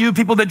insult you,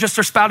 people that just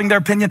are spouting their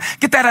opinion.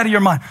 Get that out of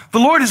your mind. The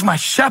Lord is my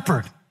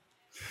shepherd.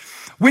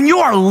 When you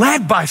are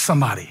led by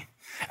somebody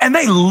and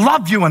they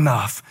love you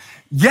enough,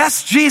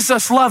 yes,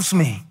 Jesus loves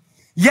me.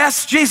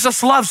 Yes,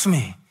 Jesus loves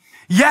me.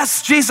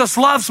 Yes, Jesus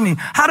loves me.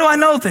 How do I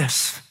know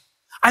this?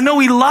 I know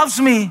he loves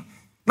me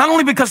not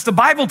only because the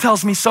Bible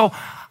tells me so,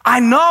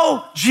 I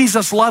know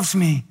Jesus loves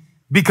me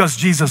because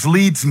Jesus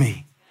leads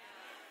me.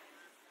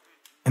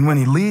 And when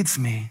he leads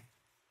me,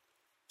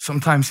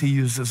 sometimes he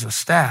uses a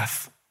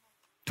staff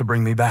to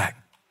bring me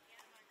back.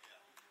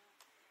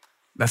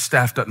 That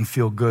staff doesn't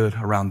feel good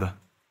around the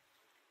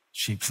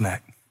sheep's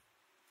neck.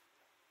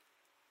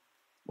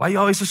 Why you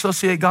always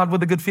associate God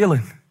with a good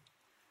feeling?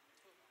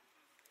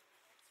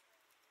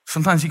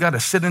 Sometimes you got to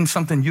sit in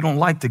something you don't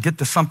like to get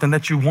to something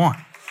that you want,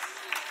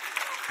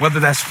 whether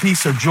that's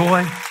peace or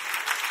joy.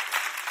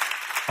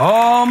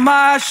 All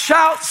my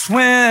shouts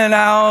went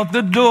out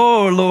the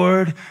door,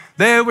 Lord.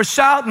 They were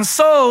shouting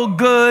so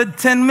good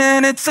 10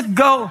 minutes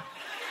ago.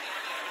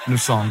 New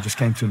song just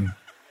came to me.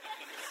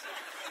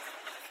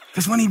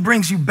 Because when he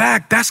brings you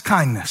back, that's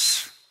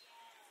kindness.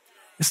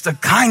 It's the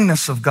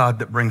kindness of God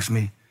that brings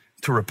me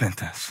to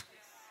repentance.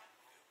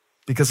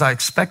 Because I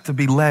expect to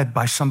be led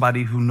by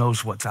somebody who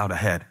knows what's out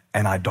ahead,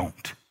 and I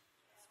don't.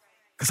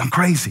 Because I'm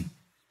crazy.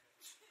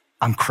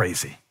 I'm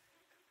crazy.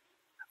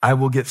 I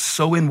will get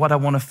so in what I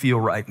want to feel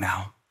right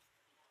now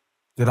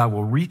that I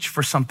will reach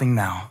for something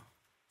now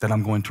that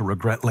I'm going to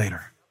regret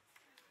later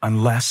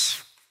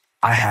unless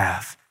I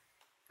have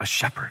a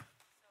shepherd.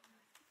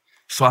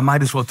 So I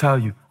might as well tell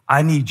you,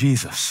 I need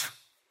Jesus.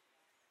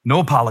 No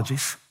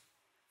apologies.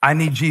 I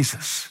need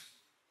Jesus.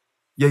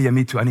 Yeah,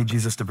 me too. I need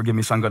Jesus to forgive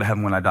me so I can go to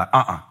heaven when I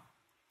die.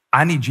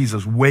 I need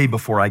Jesus way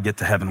before I get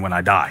to heaven when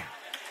I die.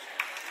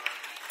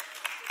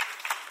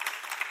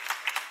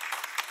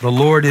 The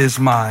Lord is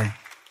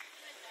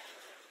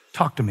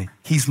talk to me.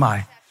 He's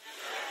my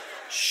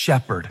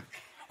shepherd.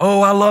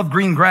 Oh, I love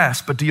green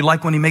grass, but do you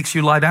like when he makes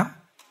you lie down?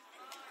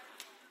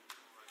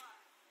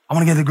 I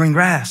want to get the green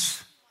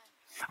grass.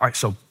 All right,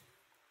 so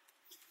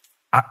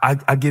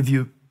I give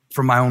you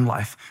from my own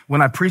life.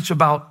 When I preach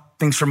about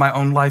things from my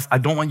own life, I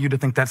don't want you to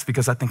think that's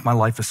because I think my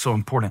life is so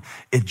important.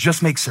 It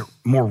just makes it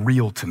more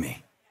real to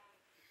me.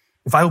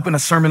 If I open a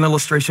sermon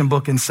illustration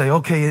book and say,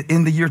 okay,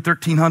 in the year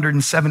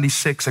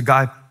 1376, a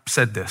guy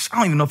said this. I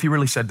don't even know if he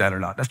really said that or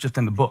not. That's just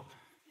in the book.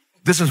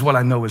 This is what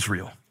I know is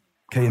real.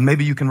 Okay, and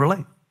maybe you can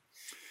relate.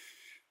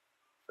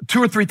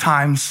 2 or 3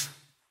 times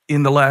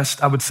in the last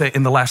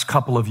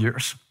couple of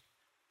years,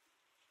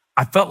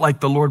 I felt like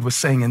the Lord was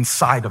saying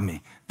inside of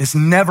me, this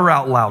never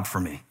out loud for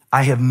me.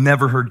 I have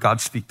never heard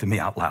God speak to me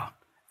out loud,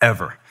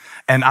 ever.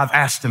 And I've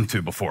asked him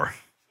to before,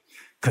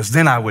 because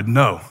then I would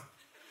know,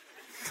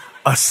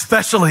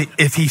 especially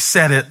if he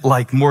said it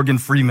like Morgan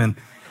Freeman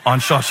on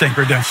Shawshank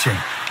Redemption.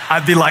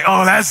 I'd be like,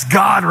 oh, that's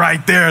God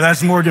right there.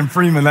 That's Morgan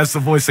Freeman. That's the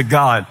voice of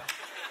God.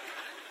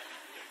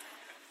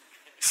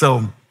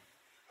 So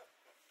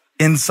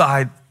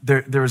inside,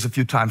 there was a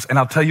few times, and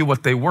I'll tell you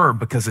what they were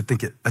because I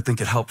think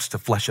it helps to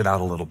flesh it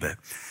out a little bit.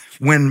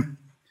 When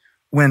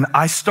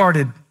I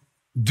started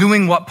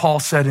doing what Paul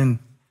said in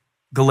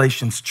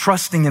Galatians,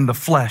 trusting in the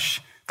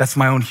flesh, that's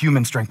my own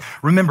human strength.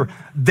 Remember,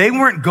 they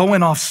weren't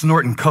going off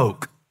snorting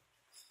coke.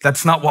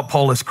 That's not what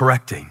Paul is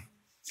correcting.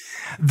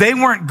 They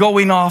weren't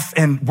going off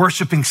and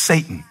worshiping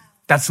Satan.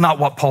 That's not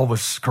what Paul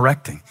was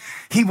correcting.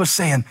 He was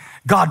saying,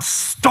 God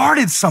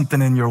started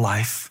something in your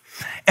life,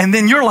 and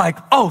then you're like,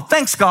 oh,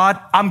 thanks, God.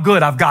 I'm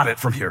good. I've got it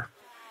from here.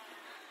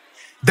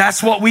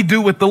 That's what we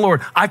do with the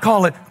Lord. I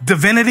call it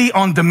divinity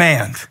on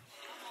demand.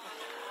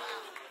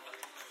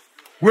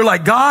 We're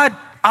like, God,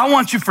 I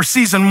want you for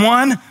season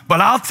 1,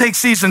 but I'll take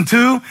season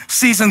 2,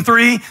 season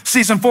 3,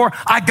 season 4.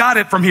 I got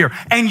it from here.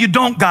 And you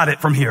don't got it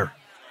from here.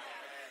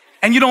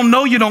 And you don't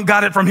know you don't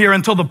got it from here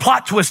until the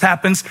plot twist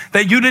happens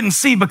that you didn't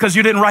see because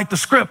you didn't write the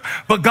script.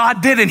 But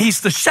God did, and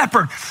he's the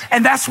shepherd.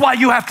 And that's why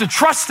you have to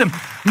trust him,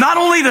 not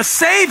only to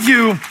save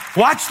you,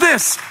 watch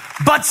this,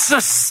 but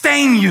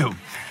sustain you.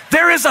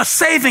 There is a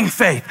saving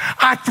faith.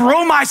 I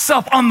throw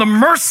myself on the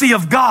mercy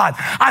of God.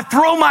 I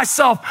throw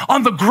myself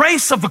on the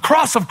grace of the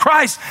cross of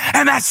Christ,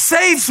 and that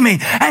saves me,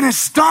 and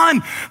it's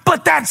done.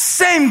 But that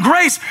same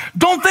grace,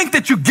 don't think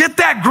that you get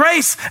that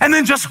grace and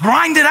then just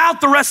grind it out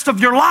the rest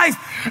of your life.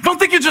 Don't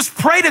think you just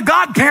pray to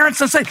God,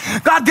 parents, and say,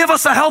 God, give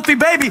us a healthy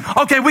baby.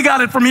 Okay, we got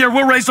it from here.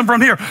 We'll raise them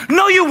from here.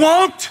 No, you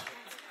won't.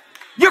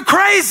 You're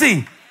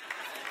crazy.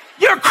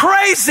 You're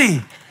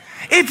crazy.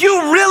 If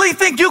you really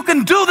think you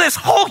can do this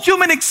whole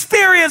human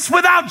experience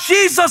without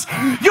Jesus,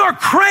 you're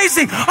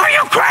crazy. Are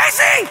you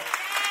crazy?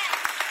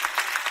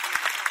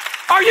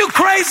 Are you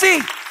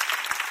crazy?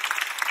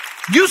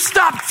 You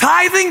stopped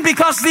tithing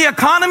because the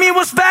economy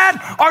was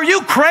bad? Are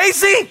you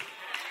crazy?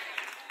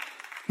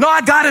 No,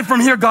 I got it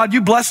from here, God.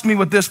 You blessed me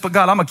with this, but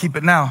God, I'm going to keep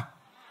it now.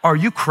 Are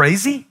you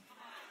crazy?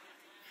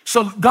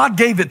 So God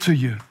gave it to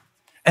you,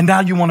 and now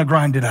you want to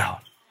grind it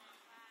out.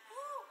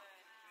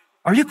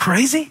 Are you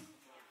crazy?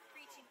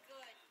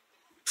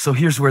 So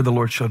here's where the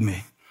Lord showed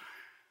me.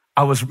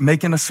 I was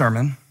making a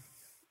sermon,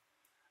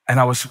 and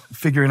I was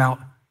figuring out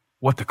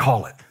what to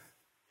call it.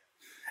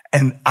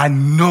 And I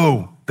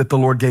know that the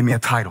Lord gave me a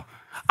title.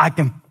 I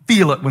can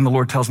feel it when the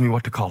Lord tells me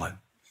what to call it.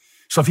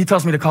 So if he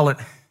tells me to call it,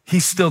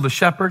 He's Still the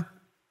Shepherd,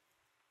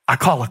 I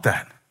call it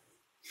that.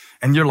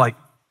 And you're like,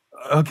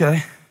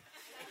 okay.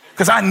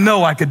 Because I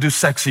know I could do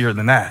sexier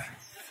than that.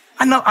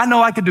 I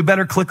know I could do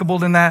better clickable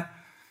than that.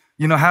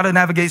 You know, how to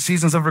navigate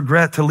seasons of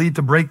regret to lead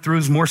to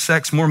breakthroughs, more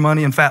sex, more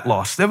money, and fat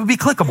loss. That would be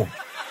clickable.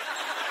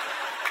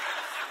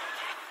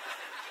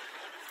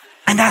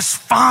 And that's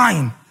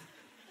fine.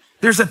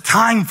 There's a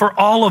time for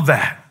all of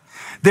that.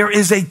 There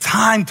is a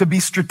time to be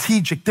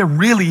strategic. There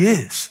really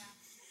is.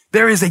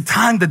 There is a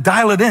time to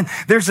dial it in.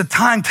 There's a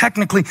time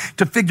technically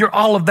to figure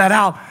all of that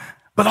out.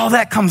 But all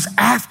that comes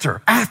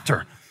after.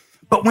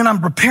 But when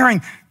I'm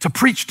preparing to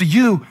preach to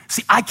you,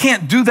 see, I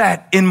can't do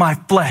that in my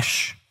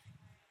flesh.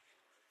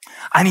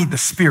 I need the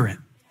Spirit.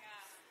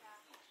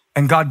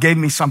 And God gave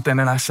me something,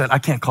 and I said, I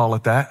can't call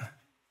it that.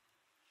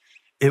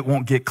 It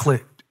won't get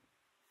clicked.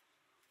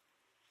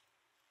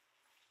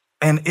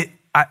 And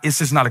this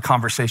is not a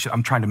conversation.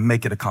 I'm trying to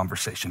make it a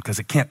conversation because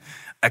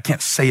I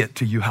can't say it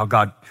to you how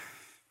God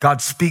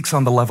speaks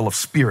on the level of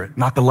spirit,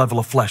 not the level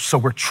of flesh. So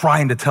we're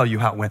trying to tell you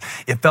how it went.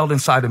 It felt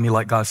inside of me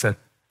like God said,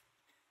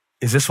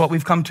 is this what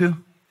we've come to?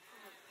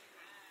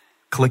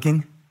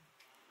 Clicking?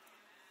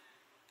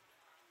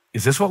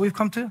 Is this what we've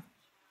come to?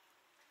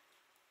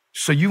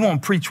 So you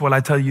won't preach what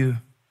I tell you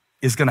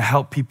is going to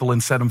help people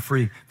and set them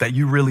free that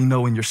you really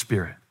know in your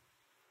spirit.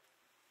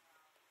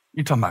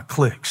 You're talking about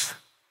clicks.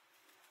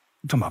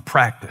 You're talking about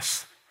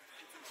practice.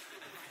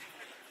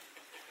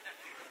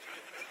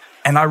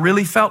 And I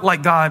really felt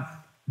like God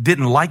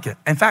didn't like it.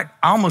 In fact,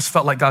 I almost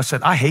felt like God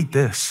said, I hate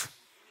this.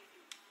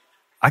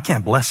 I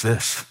can't bless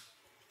this.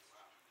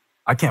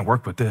 I can't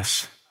work with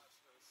this.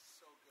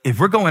 If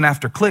we're going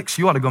after clicks,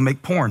 you ought to go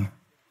make porn.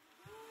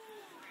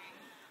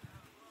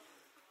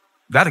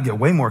 That'll get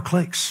way more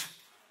clicks.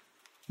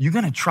 You're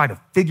going to try to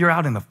figure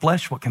out in the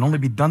flesh what can only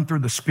be done through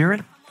the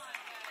Spirit?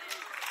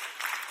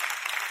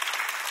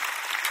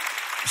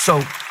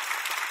 So,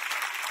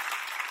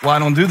 well, I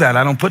don't do that.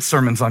 I don't put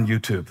sermons on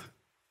YouTube.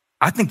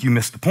 I think you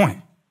missed the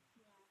point.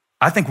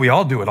 I think we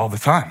all do it all the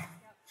time.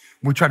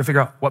 We try to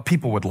figure out what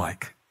people would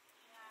like.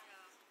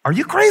 Are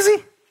you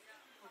crazy?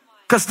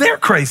 Because they're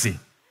crazy.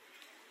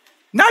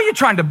 Now you're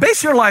trying to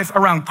base your life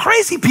around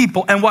crazy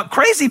people, and what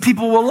crazy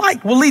people will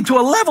like will lead to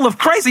a level of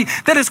crazy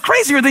that is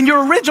crazier than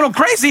your original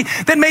crazy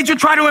that made you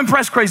try to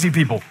impress crazy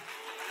people.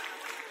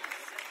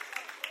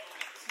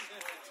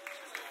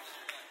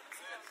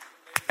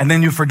 And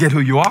then you forget who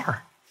you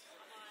are.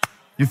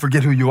 You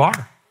forget who you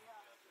are.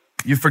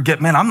 You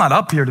forget, man, I'm not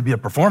up here to be a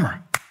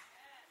performer.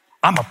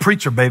 I'm a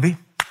preacher, baby.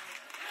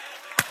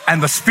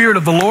 And the Spirit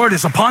of the Lord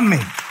is upon me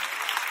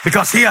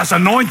because He has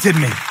anointed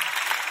me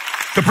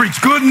to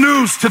preach good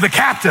news to the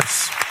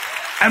captives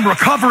and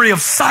recovery of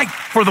sight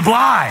for the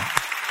blind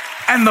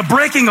and the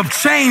breaking of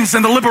chains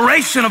and the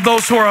liberation of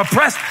those who are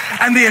oppressed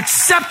and the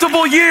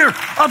acceptable year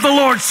of the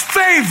Lord's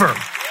favor.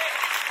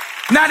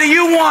 Now, do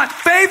you want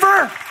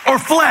favor or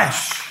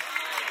flesh?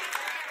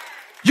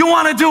 You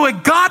want to do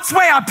it God's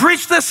way? I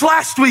preached this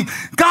last week.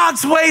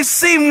 God's ways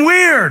seem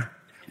weird,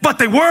 but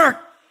they work.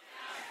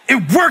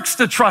 It works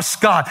to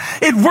trust God.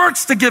 It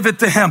works to give it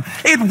to Him.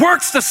 It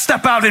works to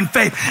step out in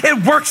faith.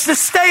 It works to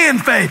stay in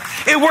faith.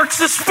 It works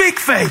to speak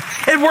faith.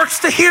 It works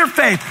to hear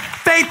faith.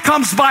 Faith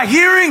comes by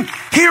hearing,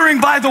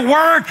 hearing by the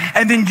word,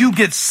 and then you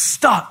get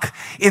stuck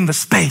in the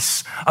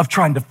space of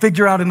trying to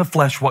figure out in the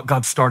flesh what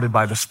God started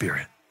by the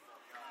Spirit.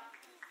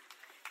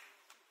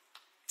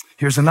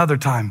 Here's another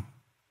time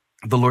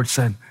the Lord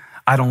said,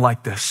 I don't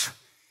like this.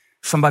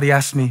 Somebody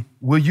asked me,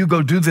 will you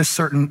go do this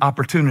certain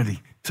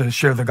opportunity to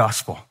share the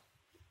gospel?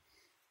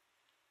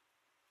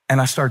 And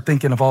I started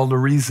thinking of all the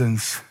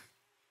reasons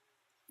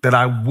that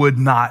I would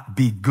not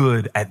be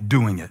good at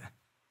doing it.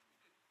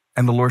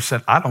 And the Lord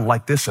said, I don't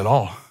like this at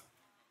all.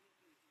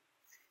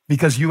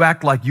 Because you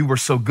act like you were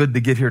so good to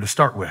get here to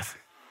start with.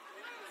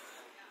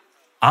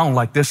 I don't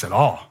like this at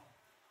all.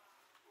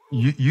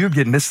 You're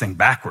getting this thing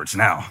backwards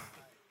now.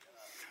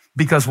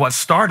 Because what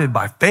started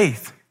by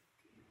faith,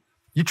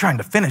 you're trying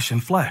to finish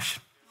in flesh.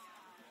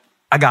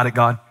 I got it,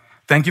 God.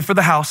 Thank you for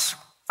the house.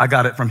 I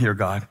got it from here,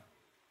 God.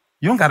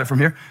 You don't got it from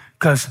here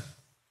because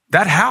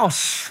that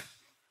house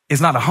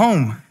is not a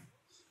home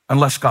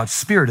unless God's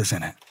Spirit is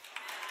in it.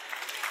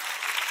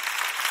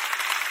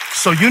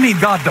 So you need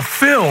God to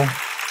fill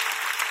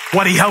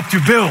what He helped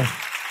you build.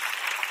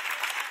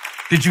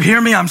 Did you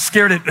hear me? I'm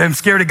scared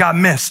it got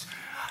missed.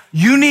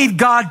 You need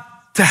God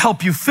to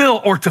help you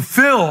fill or to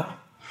fill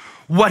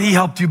what He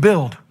helped you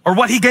build or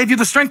what He gave you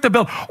the strength to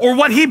build or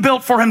what He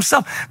built for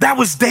Himself. That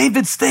was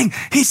David's thing.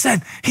 He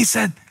said,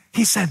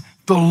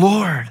 the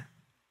Lord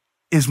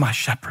is my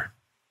shepherd.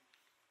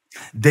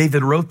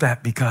 David wrote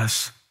that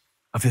because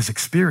of his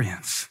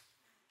experience.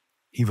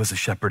 He was a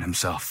shepherd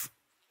himself.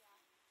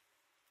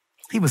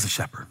 He was a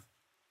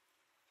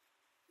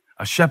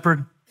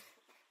shepherd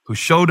who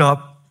showed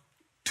up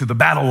to the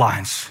battle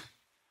lines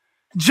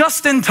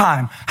just in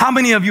time. How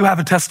many of you have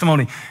a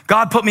testimony?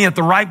 God put me at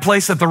the right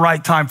place at the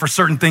right time for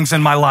certain things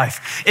in my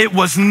life. It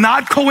was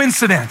not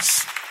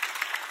coincidence.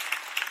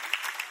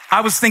 I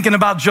was thinking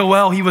about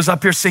Joel. He was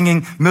up here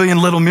singing Million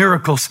Little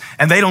Miracles,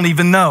 and they don't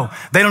even know.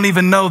 They don't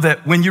even know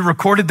that when you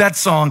recorded that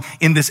song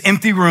in this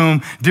empty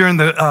room during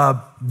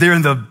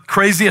the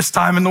craziest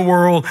time in the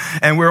world,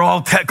 and we're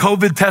all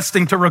COVID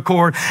testing to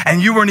record,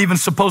 and you weren't even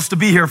supposed to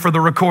be here for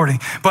the recording.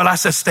 But I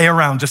said, stay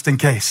around just in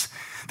case.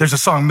 There's a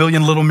song,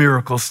 Million Little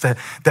Miracles,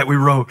 that we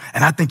wrote,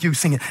 and I think you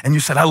sing it. And you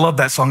said, I love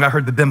that song. I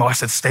heard the demo. I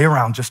said, stay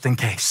around just in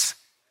case.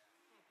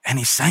 And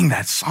he sang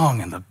that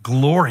song in the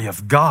glory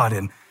of God,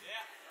 and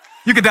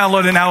you can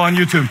download it now on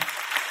YouTube.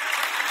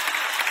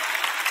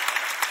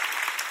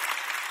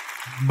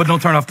 But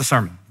don't turn off the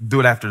sermon. Do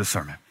it after the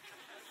sermon.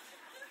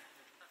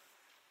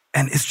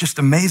 And it's just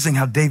amazing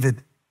how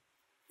David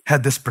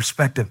had this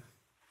perspective.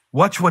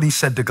 Watch what he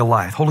said to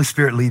Goliath. Holy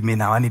Spirit, lead me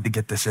now. I need to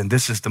get this in.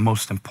 This is the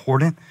most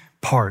important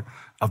part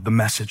of the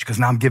message because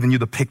now I'm giving you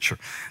the picture.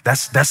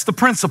 That's the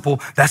principle.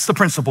 That's the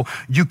principle.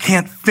 You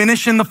can't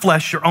finish in the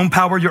flesh, your own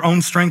power, your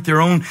own strength, your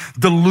own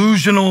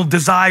delusional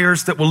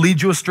desires that will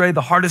lead you astray.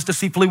 The heart is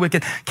deceitfully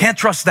wicked. Can't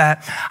trust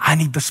that. I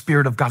need the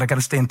Spirit of God. I got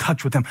to stay in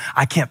touch with Him.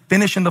 I can't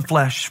finish in the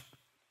flesh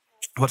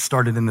what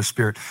started in the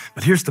Spirit.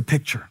 But here's the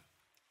picture.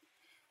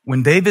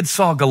 When David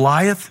saw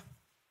Goliath,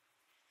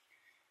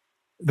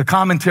 the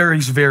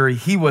commentaries vary.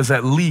 He was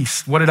at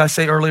least, what did I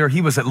say earlier?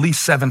 He was at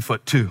least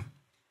 7'2".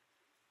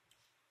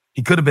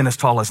 He could have been as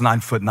tall as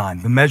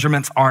 9'9". The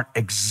measurements aren't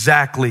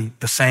exactly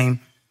the same.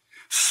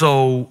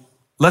 So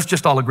let's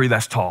just all agree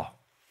that's tall.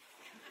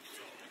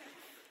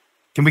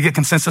 Can we get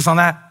consensus on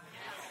that?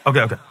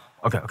 Okay.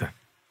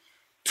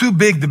 Too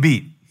big to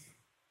beat.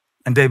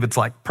 And David's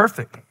like,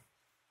 perfect.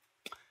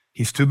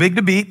 He's too big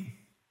to beat.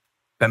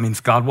 That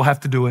means God will have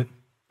to do it.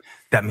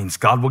 That means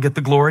God will get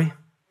the glory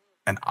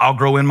and I'll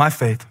grow in my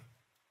faith.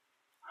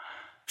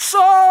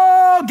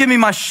 So give me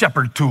my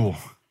shepherd tool.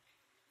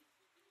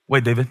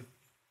 Wait, David,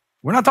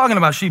 we're not talking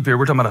about sheep here.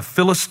 We're talking about a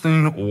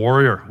Philistine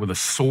warrior with a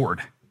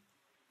sword.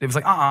 David's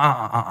like,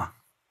 Mm-mm.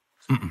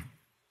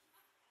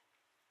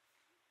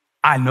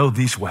 I know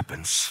these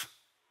weapons.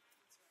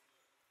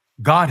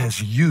 God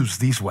has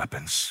used these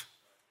weapons.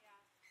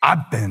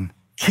 I've been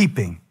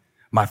keeping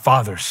my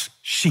father's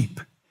sheep.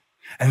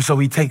 And so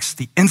he takes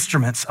the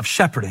instruments of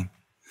shepherding,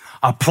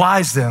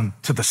 applies them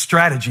to the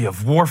strategy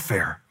of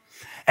warfare,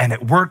 and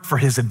it worked for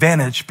his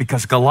advantage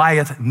because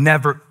Goliath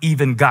never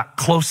even got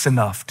close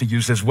enough to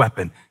use his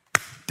weapon.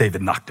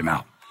 David knocked him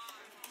out.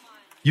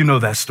 You know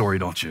that story,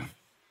 don't you?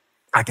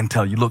 I can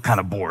tell you look kind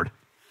of bored.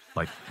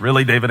 Like,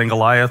 really, David and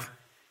Goliath?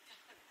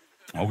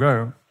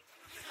 Okay.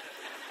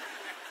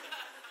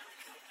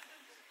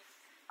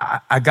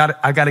 I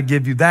got to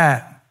give you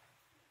that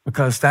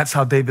because that's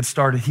how David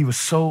started. He was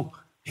so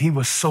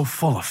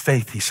full of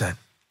faith. He said,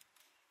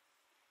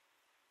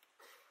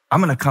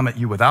 I'm going to come at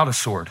you without a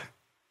sword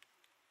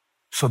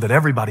so that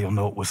everybody will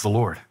know it was the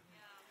Lord.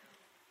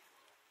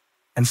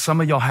 And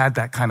some of y'all had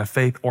that kind of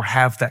faith or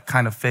have that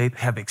kind of faith,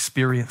 have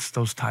experienced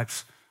those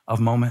types of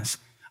moments.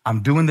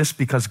 I'm doing this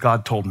because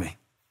God told me.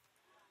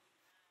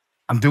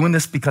 I'm doing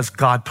this because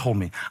God told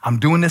me. I'm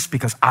doing this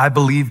because I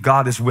believe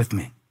God is with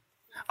me.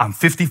 I'm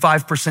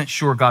 55%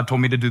 sure God told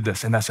me to do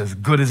this, and that's as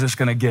good as it's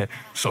gonna get.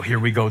 So here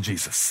we go,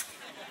 Jesus.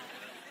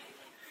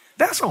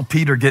 That's old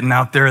Peter getting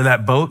out there in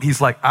that boat.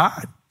 He's like,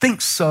 I think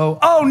so.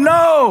 Oh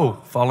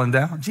no, falling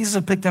down. Jesus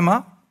had picked him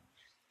up,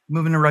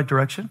 moving in the right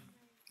direction.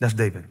 That's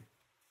David.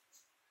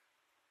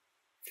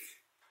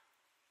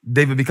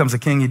 David becomes a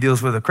king. He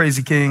deals with a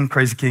crazy king.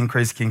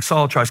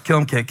 Saul tries to kill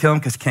him, can't kill him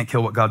because he can't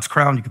kill what God's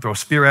crowned. You can throw a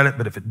spear at it,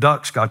 but if it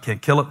ducks, God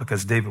can't kill it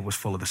because David was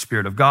full of the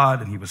Spirit of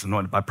God and he was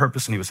anointed by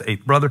purpose and he was the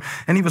eighth brother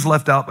and he was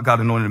left out, but God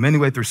anointed him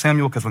anyway through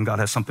Samuel because when God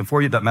has something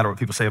for you, it doesn't matter what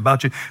people say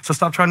about you. So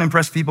stop trying to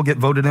impress people, get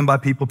voted in by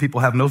people. People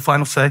have no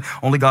final say.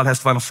 Only God has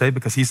the final say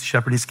because he's the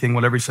shepherd, he's the king,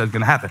 whatever he says is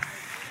going to happen.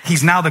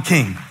 He's now the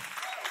king.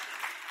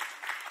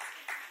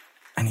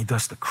 And he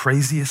does the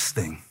craziest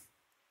thing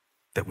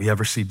that we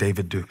ever see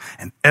David do.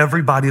 And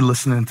everybody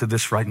listening to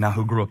this right now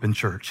who grew up in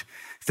church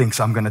thinks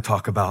I'm going to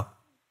talk about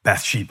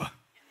Bathsheba,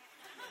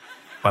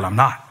 but I'm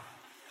not.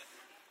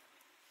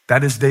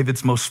 That is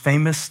David's most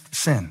famous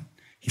sin.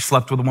 He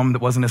slept with a woman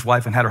that wasn't his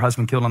wife and had her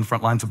husband killed on the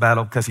front lines of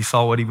battle because he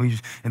saw what he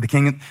was. And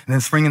then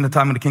spring in the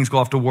time when the kings go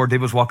off to war,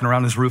 David was walking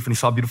around his roof and he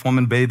saw a beautiful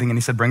woman bathing and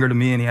he said, bring her to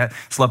me. And he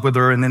slept with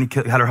her and then he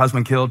had her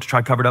husband killed to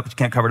try to cover it up, but you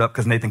can't cover it up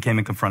because Nathan came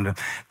and confronted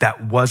him.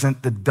 That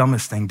wasn't the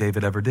dumbest thing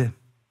David ever did.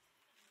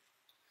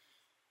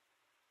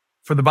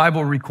 For the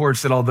Bible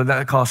records that although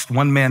that cost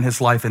one man his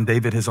life and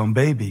David his own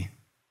baby,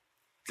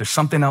 there's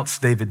something else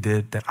David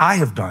did that I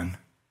have done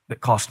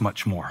that cost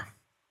much more.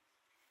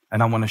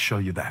 And I want to show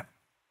you that.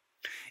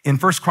 In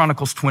 1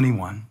 Chronicles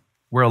 21,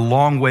 we're a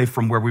long way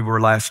from where we were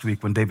last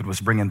week when David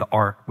was bringing the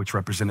ark, which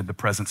represented the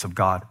presence of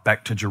God,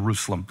 back to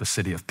Jerusalem, the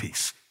city of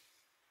peace.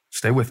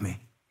 Stay with me.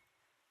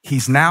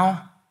 He's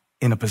now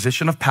in a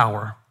position of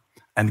power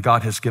and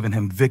God has given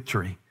him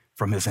victory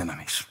from his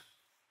enemies.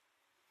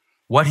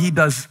 What he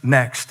does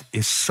next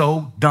is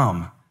so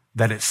dumb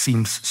that it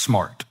seems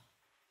smart.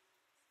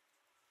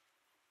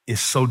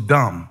 Is so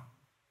dumb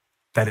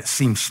that it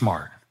seems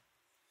smart.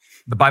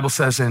 The Bible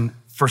says in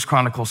 1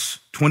 Chronicles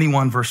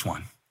 21 verse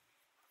 1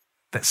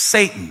 that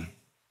Satan,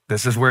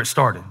 this is where it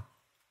started,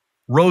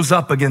 rose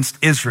up against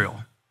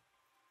Israel.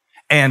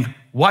 And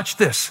watch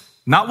this,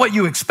 not what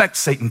you expect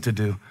Satan to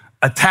do,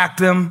 attack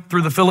them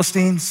through the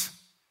Philistines.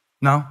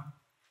 No.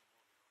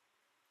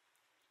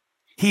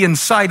 He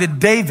incited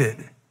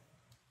David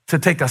to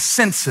take a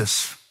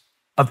census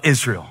of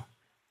Israel.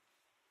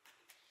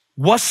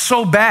 What's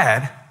so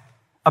bad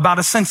about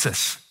a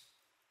census?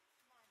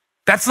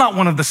 That's not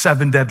one of the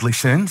 7 deadly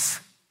sins.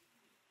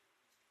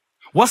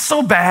 What's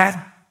so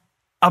bad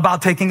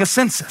about taking a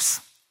census?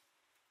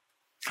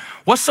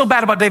 What's so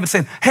bad about David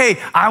saying, hey,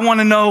 I want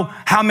to know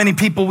how many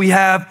people we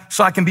have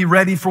so I can be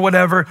ready for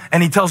whatever.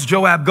 And he tells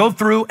Joab, go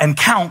through and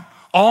count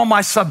all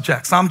my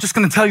subjects. I'm just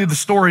going to tell you the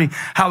story,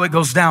 how it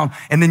goes down,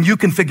 and then you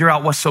can figure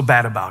out what's so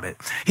bad about it.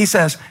 He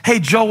says, hey,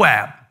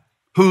 Joab,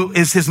 who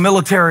is his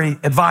military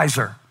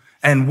advisor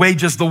and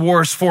wages the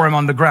wars for him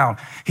on the ground.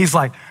 He's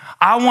like,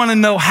 I want to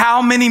know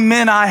how many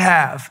men I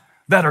have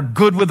that are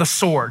good with a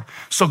sword.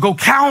 So go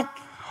count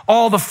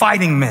all the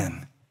fighting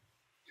men.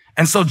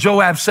 And so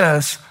Joab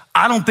says,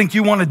 I don't think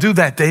you want to do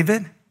that,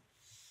 David.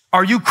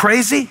 Are you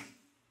crazy?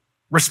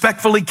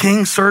 Respectfully,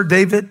 King, Sir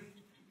David,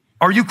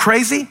 are you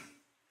crazy?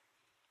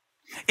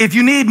 If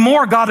you need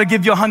more, God will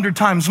give you 100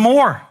 times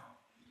more.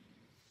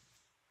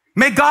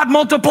 May God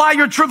multiply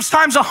your troops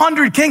times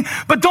 100, king,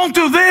 but don't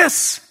do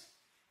this.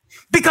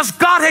 Because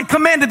God had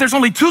commanded, there's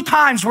only 2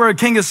 times where a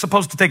king is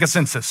supposed to take a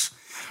census.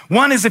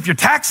 One is if you're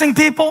taxing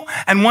people,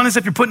 and one is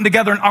if you're putting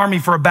together an army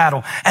for a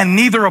battle, and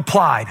neither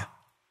applied.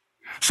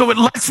 So it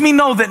lets me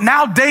know that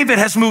now David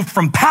has moved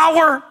from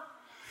power,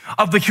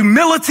 of the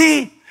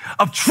humility,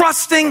 of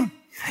trusting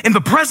in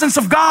the presence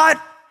of God,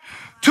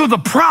 to the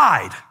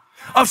pride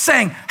of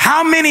saying,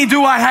 how many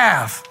do I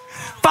have?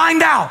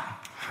 Find out,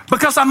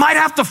 because I might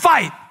have to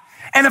fight.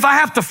 And if I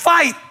have to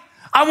fight,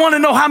 I want to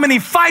know how many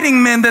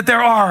fighting men that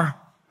there are.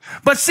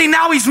 But see,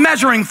 now he's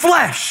measuring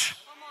flesh.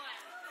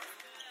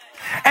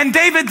 And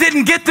David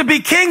didn't get to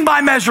be king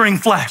by measuring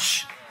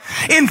flesh.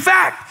 In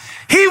fact,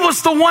 he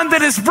was the one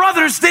that his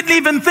brothers didn't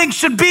even think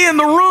should be in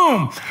the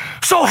room.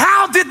 So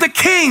how did the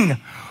king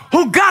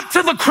who got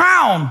to the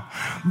crown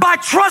by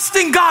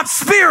trusting God's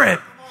Spirit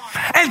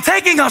and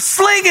taking a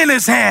sling in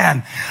his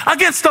hand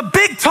against a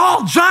big,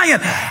 tall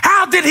giant,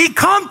 how did he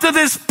come to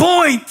this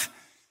point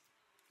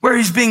where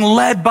he's being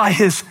led by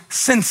his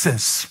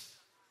senses?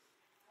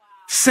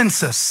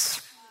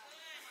 Senses.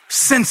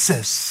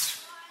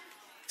 Senses.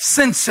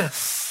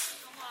 Senses.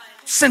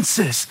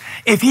 Senses.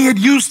 If he had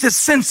used his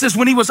senses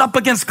when he was up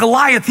against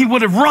Goliath, he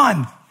would have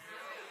run.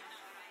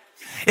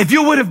 If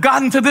you would have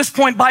gotten to this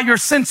point by your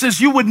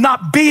senses, you would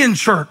not be in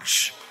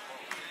church.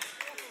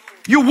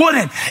 You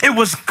wouldn't. It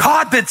was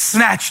God that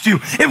snatched you.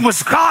 It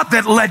was God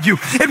that led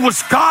you. It was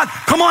God.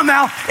 Come on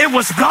now. It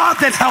was God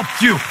that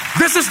helped you.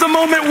 This is the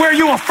moment where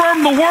you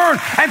affirm the word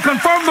and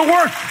confirm the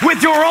word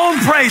with your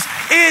own praise.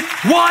 It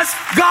was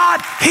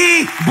God.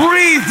 He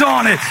breathed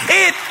on it.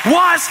 It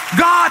was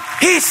God.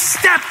 He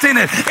stepped in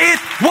it. It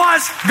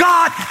was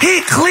God.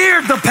 He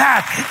cleared the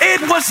path.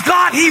 It was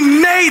God. He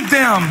made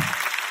them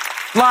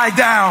lie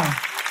down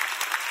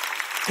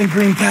in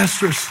green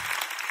pastures.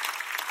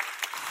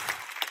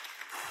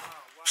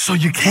 So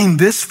you came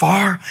this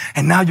far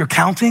and now you're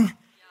counting?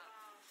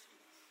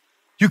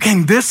 You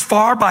came this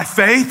far by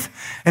faith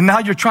and now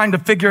you're trying to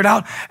figure it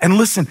out? And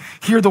listen,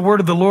 hear the word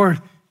of the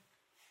Lord.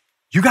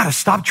 You got to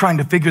stop trying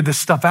to figure this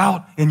stuff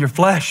out in your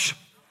flesh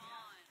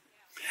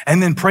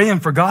and then praying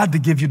for God to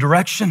give you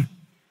direction.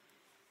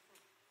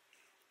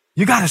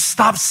 You got to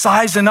stop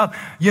sizing up.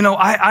 You know,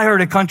 I heard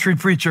a country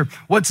preacher.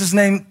 What's his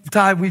name,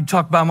 Ty? We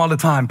talk about him all the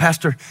time.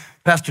 Pastor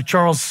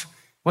Charles,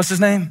 what's his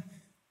name?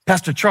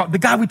 Pastor Charles, the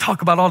guy we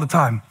talk about all the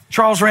time,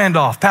 Charles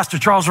Randolph, Pastor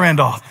Charles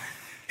Randolph.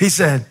 He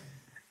said,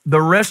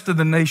 the rest of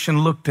the nation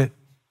looked at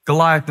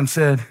Goliath and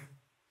said,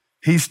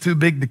 he's too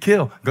big to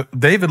kill.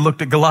 David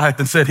looked at Goliath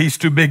and said, he's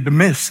too big to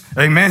miss.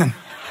 Amen.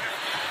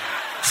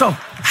 So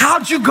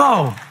how'd you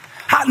go?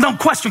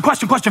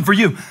 Question for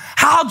you.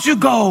 How'd you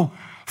go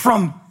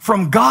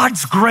from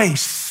God's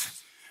grace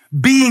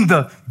being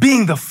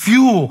the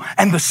fuel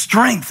and the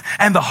strength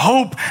and the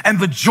hope and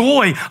the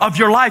joy of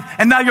your life,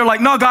 and now you're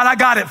like, no, God, I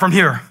got it from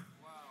here.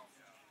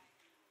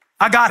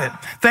 I got it.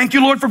 Thank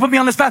you, Lord, for putting me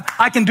on this path.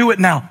 I can do it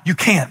now. You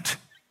can't.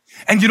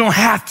 And you don't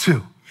have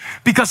to,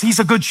 because he's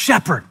a good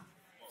shepherd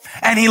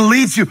and he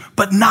leads you,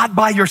 but not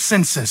by your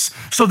senses.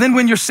 So then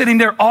when you're sitting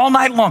there all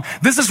night long,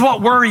 this is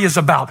what worry is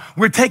about.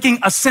 We're taking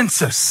a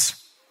census.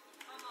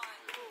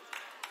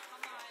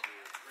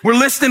 We're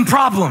listing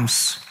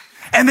problems.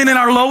 And then in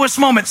our lowest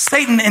moment,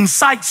 Satan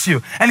incites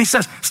you and he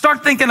says,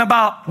 start thinking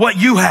about what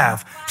you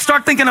have.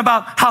 Start thinking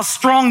about how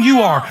strong you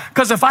are.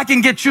 Because if I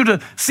can get you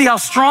to see how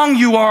strong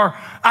you are,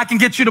 I can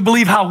get you to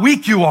believe how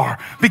weak you are.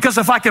 Because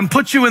if I can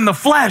put you in the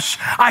flesh,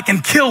 I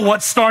can kill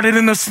what started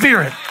in the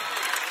spirit.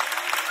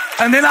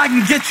 And then I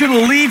can get you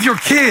to leave your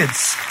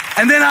kids.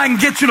 And then I can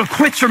get you to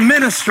quit your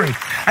ministry.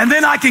 And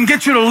then I can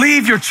get you to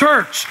leave your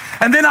church.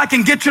 And then I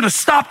can get you to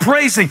stop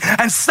praising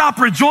and stop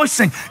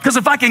rejoicing. Because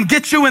if I can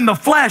get you in the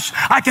flesh,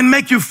 I can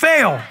make you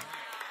fail.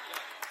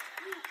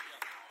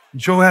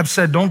 Joab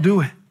said, don't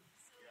do it.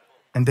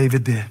 And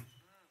David did.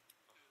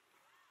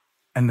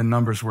 And the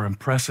numbers were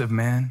impressive,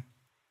 man.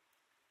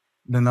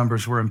 The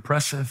numbers were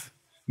impressive.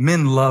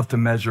 Men love to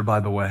measure, by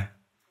the way.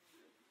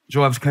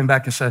 Joab came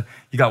back and said,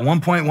 you got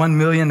 1.1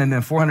 million and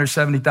then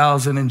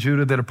 470,000 in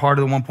Judah that are part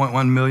of the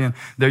 1.1 million.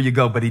 There you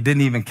go. But he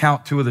didn't even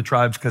count 2 of the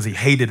tribes because he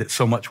hated it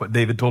so much what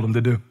David told him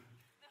to do.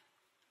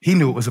 He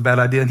knew it was a bad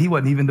idea, and he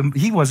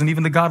wasn't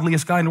even the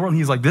godliest guy in the world. And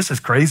he's like, this is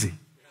crazy.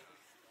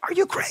 Are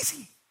you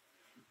crazy?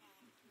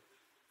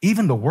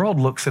 Even the world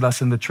looks at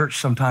us in the church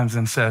sometimes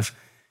and says,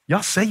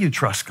 y'all say you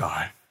trust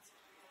God.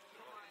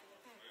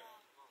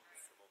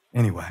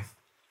 Anyway.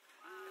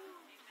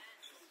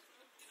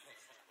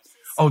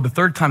 Oh, the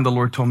third time the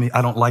Lord told me,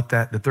 I don't like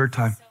that. The third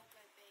time,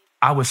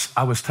 I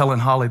was telling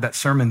Holly that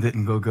sermon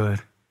didn't go good.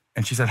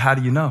 And she said, how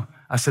do you know?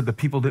 I said, the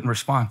people didn't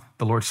respond.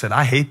 The Lord said,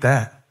 I hate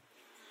that.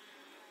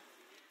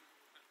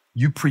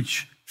 You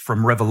preach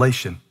from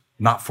revelation,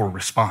 not for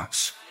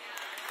response.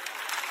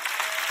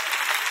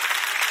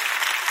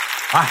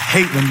 I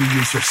hate when you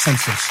use your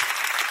senses.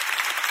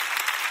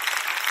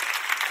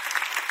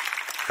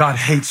 God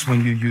hates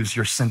when you use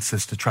your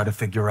senses to try to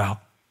figure out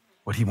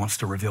what he wants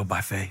to reveal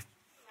by faith.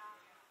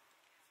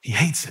 He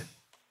hates it.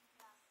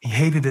 He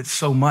hated it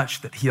so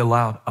much that he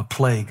allowed a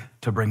plague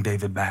to bring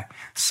David back.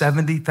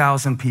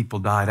 70,000 people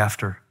died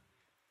after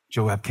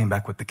Joab came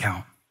back with the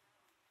count.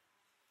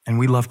 And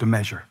we love to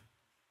measure.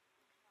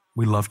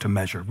 We love to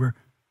measure.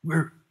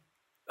 We're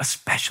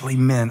especially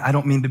men. I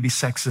don't mean to be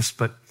sexist,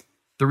 but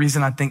the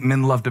reason I think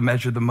men love to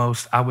measure the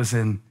most, I was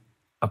in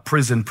a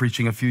prison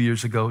preaching a few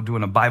years ago,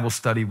 doing a Bible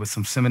study with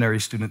some seminary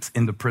students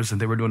in the prison.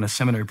 They were doing a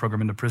seminary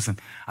program in the prison.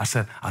 I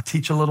said, I'll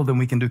teach a little, then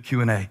we can do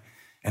Q&A.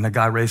 And a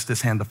guy raised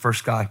his hand, the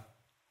first guy.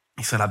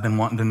 He said, I've been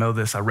wanting to know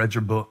this. I read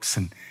your books,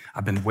 and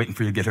I've been waiting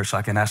for you to get here so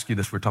I can ask you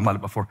this. We were talking about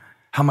it before.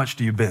 How much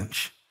do you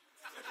bench?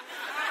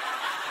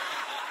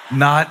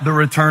 Not the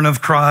return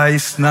of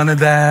Christ, none of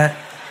that.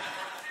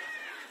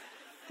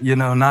 You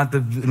know, not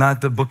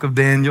the book of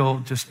Daniel,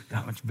 just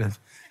how much bench.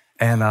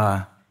 And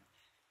I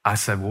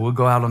said, well, we'll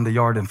go out on the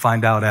yard and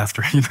find out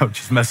after,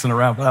 just messing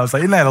around. But I was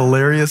like, isn't that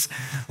hilarious?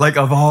 Like,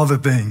 of all the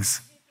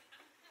things,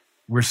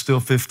 we're still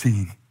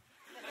 15.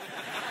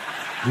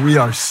 We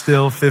are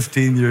still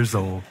 15 years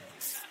old.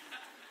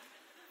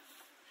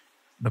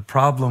 The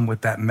problem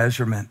with that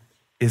measurement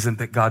isn't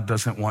that God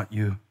doesn't want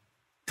you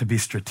to be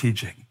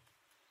strategic,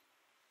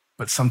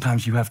 but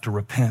sometimes you have to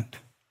repent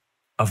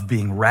of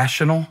being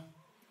rational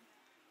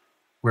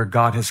where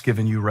God has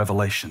given you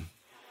revelation.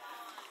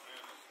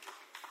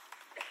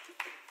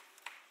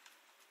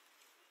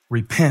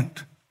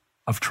 Repent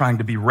of trying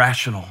to be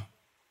rational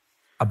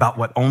about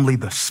what only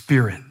the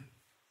Spirit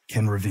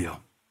can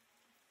reveal.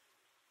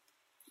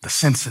 The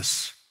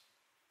census,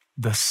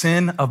 the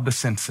sin of the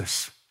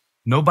census.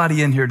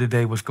 Nobody in here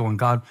today was going,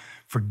 God,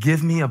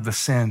 forgive me of the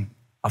sin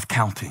of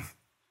counting.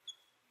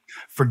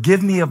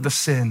 Forgive me of the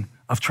sin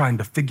of trying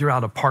to figure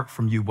out apart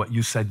from you what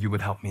you said you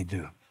would help me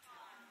do.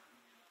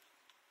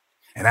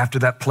 And after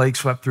that plague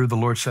swept through, the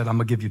Lord said, I'm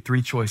gonna give you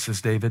 3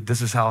 choices, David.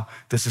 This is how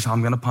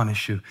I'm gonna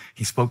punish you.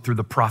 He spoke through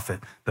the prophet.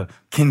 The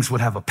kings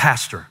would have a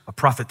pastor, a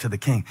prophet to the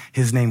king.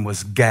 His name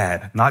was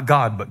Gad, not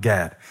God, but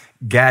Gad.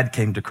 Gad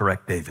came to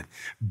correct David.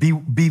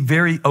 Be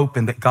very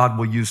open that God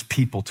will use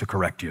people to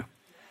correct you.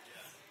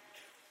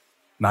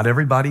 Not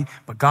everybody,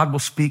 but God will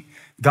speak.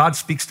 God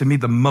speaks to me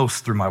the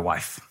most through my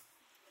wife.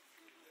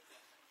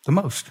 The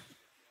most.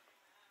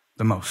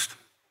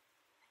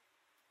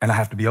 And I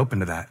have to be open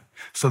to that.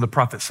 So the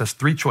prophet says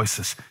 3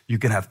 choices. You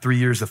can have 3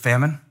 years of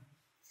famine.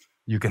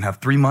 You can have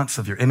 3 months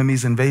of your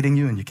enemies invading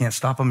you and you can't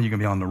stop them. You're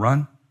gonna be on the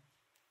run.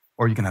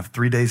 Or you can have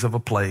 3 days of a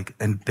plague.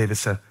 And David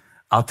said,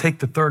 I'll take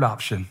the third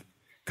option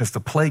because the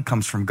plague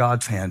comes from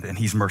God's hand and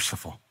he's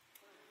merciful.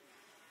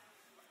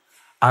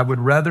 I would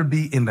rather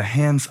be in the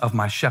hands of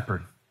my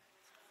shepherd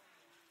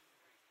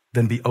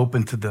than be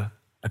open to the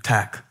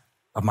attack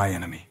of my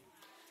enemy.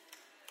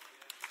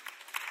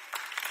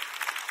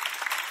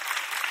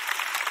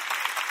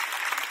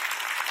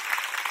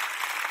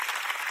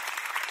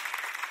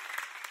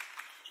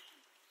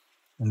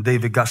 And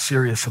David got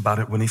serious about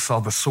it when he saw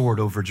the sword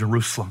over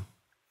Jerusalem.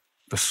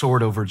 The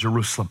sword over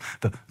Jerusalem,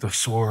 the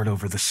sword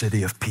over the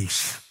city of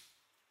peace.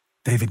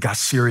 David got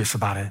serious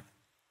about it.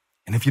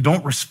 And if you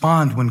don't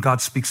respond when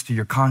God speaks to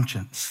your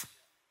conscience,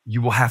 you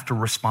will have to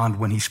respond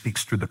when he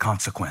speaks through the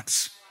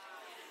consequence.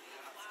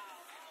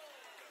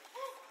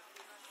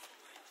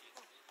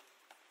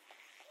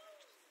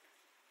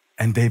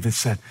 And David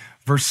said,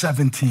 verse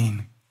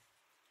 17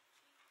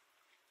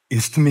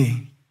 is to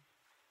me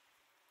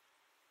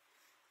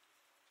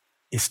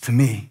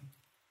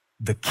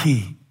the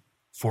key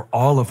for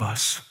all of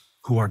us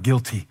who are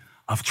guilty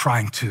of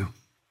trying to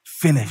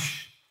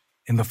finish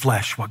in the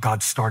flesh what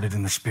God started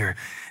in the spirit.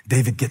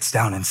 David gets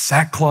down in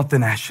sackcloth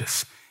and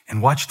ashes.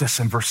 And watch this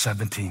in verse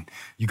 17.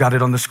 You got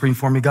it on the screen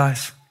for me,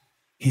 guys?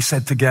 He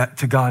said to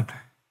God,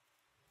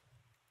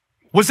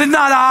 was it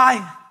not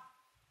I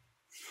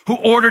who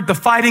ordered the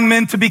fighting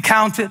men to be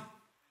counted?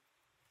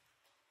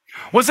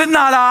 Was it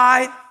not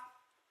I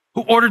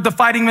who ordered the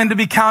fighting men to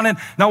be counted?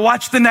 Now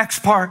watch the next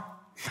part.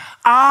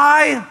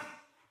 I,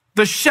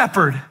 the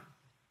shepherd,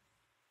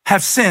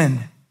 have sinned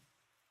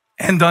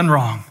and done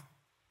wrong.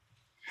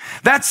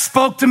 That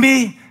spoke to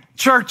me,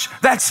 church,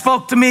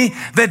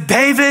 that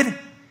David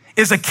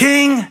is a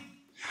king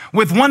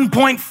with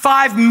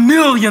 1.5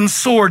 million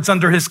swords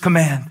under his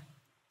command.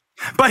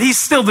 But he's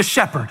still the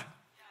shepherd.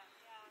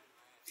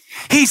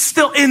 He's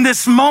still in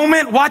this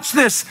moment. Watch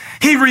this.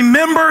 He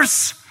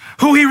remembers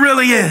who he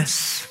really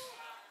is.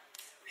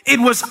 It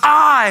was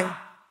I,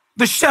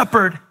 the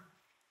shepherd.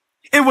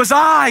 It was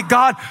I,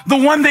 God, the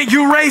one that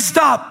you raised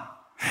up.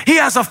 He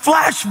has a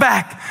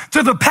flashback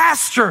to the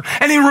pasture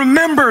and he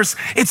remembers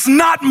it's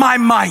not my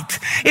might.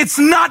 It's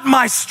not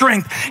my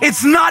strength.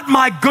 It's not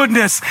my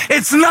goodness.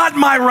 It's not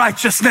my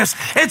righteousness.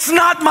 It's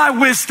not my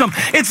wisdom.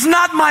 It's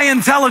not my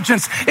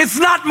intelligence. It's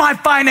not my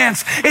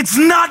finance. It's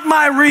not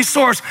my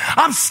resource.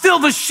 I'm still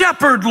the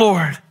shepherd,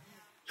 Lord.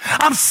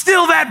 I'm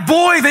still that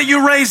boy that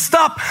you raised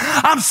up.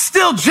 I'm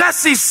still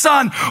Jesse's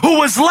son who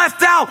was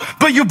left out,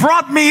 but you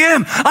brought me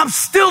in. I'm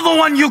still the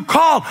one you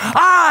called.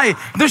 I,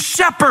 the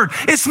shepherd.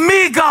 It's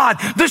me, God,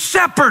 the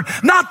shepherd,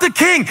 not the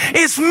king.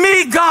 It's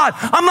me, God.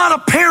 I'm not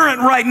a parent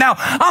right now.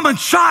 I'm a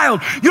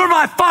child. You're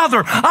my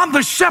father. I'm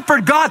the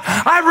shepherd, God.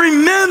 I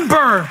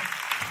remember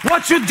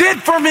what you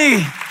did for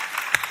me.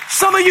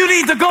 Some of you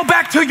need to go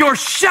back to your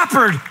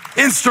shepherd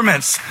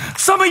instruments.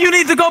 Some of you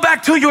need to go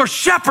back to your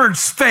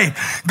shepherd's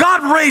faith.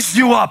 God raised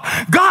you up.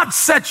 God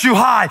set you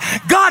high.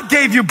 God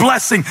gave you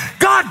blessing.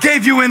 God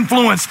gave you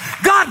influence.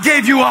 God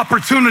gave you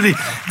opportunity.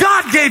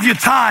 God gave you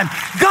time.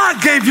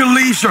 God gave you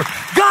leisure.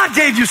 God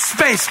gave you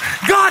space.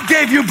 God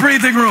gave you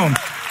breathing room.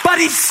 But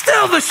he's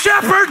still the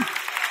shepherd.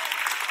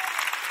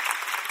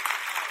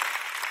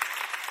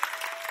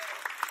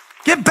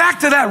 Get back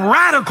to that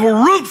radical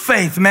root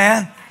faith,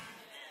 man.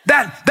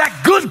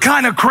 That good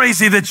kind of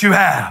crazy that you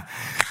have.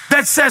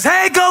 That says,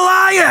 hey,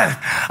 Goliath,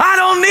 I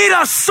don't need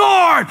a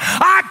sword.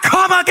 I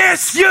come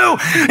against you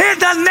in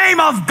the name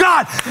of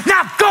God.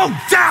 Now go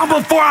down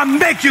before I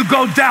make you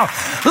go down.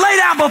 Lay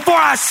down before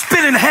I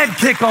spit and head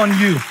kick on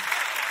you.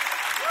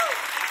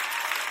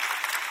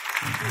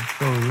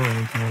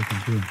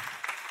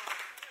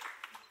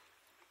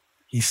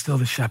 He's still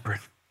the shepherd.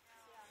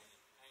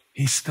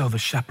 He's still the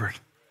shepherd.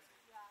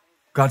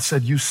 God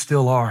said, you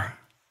still are.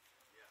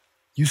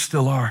 You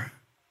still are.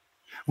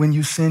 When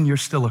you sin, you're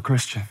still a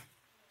Christian.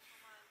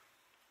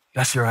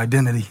 That's your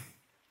identity.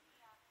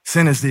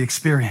 Sin is the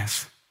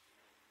experience.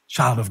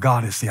 Child of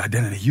God is the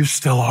identity. You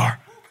still are.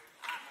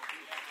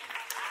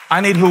 I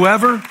need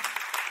whoever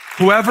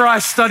I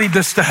studied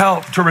this to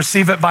help to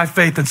receive it by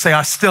faith and say,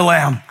 I still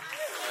am.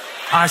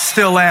 I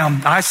still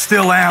am. I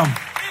still am.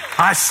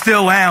 I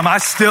still am. I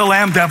still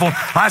am, devil.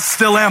 I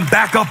still am.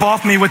 Back up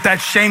off me with that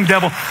shame,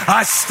 devil.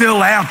 I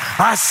still am.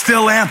 I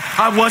still am.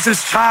 I was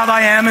his child.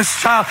 I am his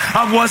child.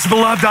 I was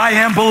beloved. I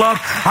am beloved.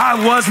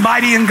 I was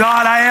mighty in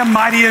God. I am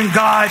mighty in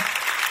God.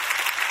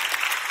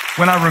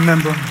 When I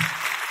remember,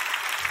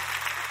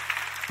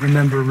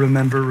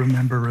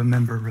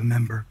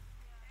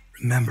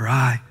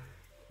 I,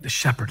 the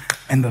shepherd,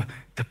 and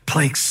the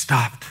plague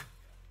stopped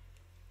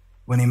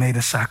when he made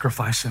a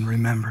sacrifice and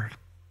remembered.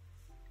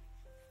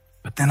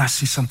 But then I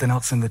see something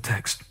else in the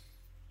text.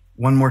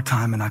 One more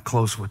time, and I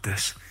close with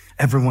this.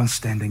 Everyone's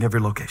standing,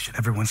 every location,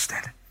 everyone's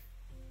standing.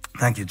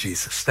 Thank you,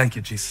 Jesus. Thank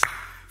you, Jesus.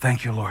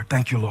 Thank you, Lord.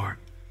 Thank you, Lord.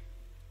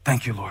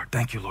 Thank you, Lord.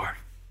 Thank you, Lord.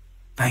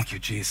 Thank you,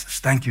 Jesus.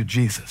 Thank you,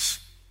 Jesus.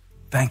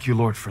 Thank you,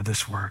 Lord, for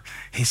this word.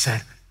 He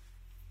said,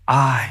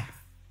 I,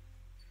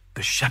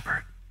 the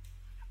shepherd.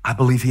 I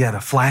believe he had a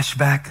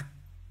flashback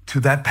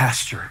to that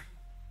pasture.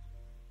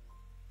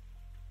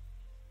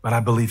 But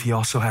I believe he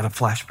also had a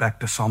flashback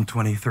to Psalm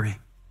 23.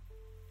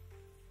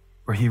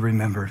 Where he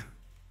remembered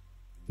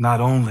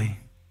not only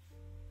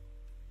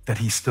that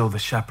he's still the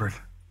shepherd,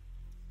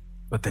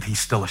 but that he's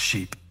still a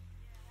sheep.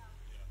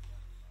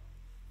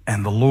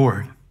 And the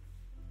Lord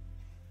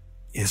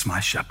is my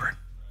shepherd.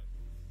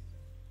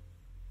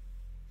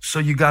 So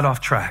you got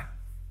off track.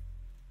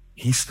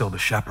 He's still the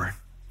shepherd.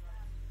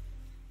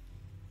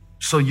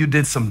 So you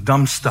did some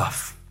dumb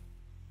stuff.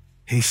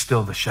 He's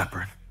still the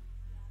shepherd.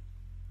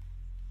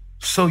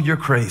 So you're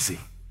crazy.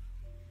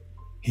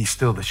 He's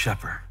still the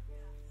shepherd.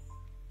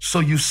 So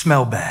you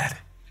smell bad.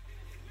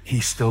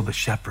 He's still the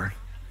shepherd.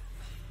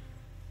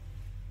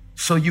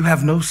 So you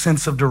have no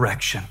sense of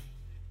direction.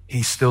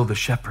 He's still the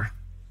shepherd.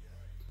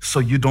 So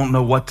you don't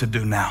know what to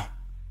do now.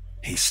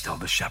 He's still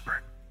the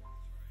shepherd.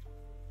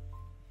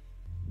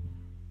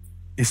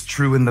 It's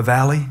true in the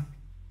valley.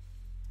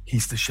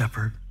 He's the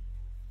shepherd.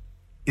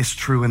 It's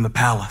true in the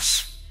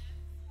palace.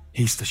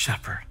 He's the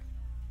shepherd.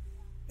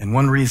 And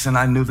one reason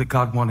I knew that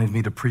God wanted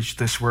me to preach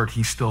this word,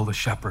 he's still the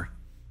shepherd,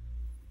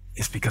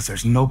 is because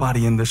there's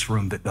nobody in this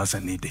room that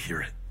doesn't need to hear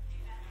it.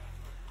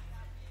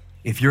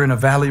 If you're in a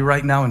valley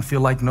right now and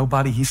feel like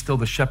nobody, he's still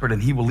the shepherd,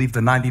 and he will leave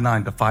the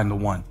 99 to find the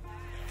one.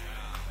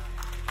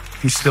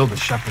 He's still the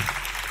shepherd.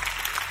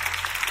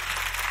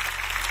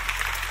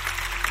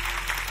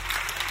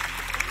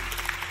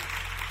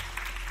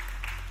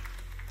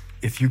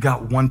 If you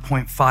got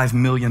 1.5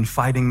 million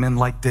fighting men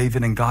like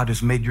David and God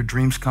has made your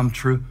dreams come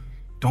true,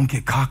 don't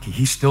get cocky.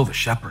 He's still the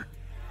shepherd.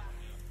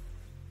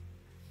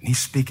 And he's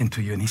speaking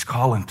to you and he's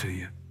calling to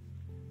you.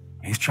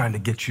 And he's trying to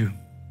get you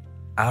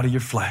out of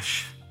your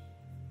flesh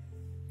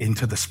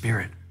into the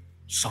spirit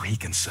so he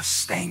can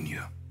sustain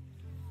you.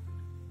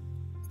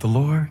 The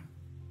Lord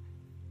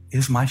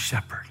is my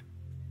shepherd.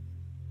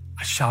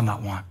 I shall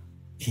not want.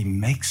 He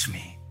makes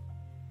me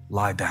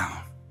lie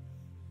down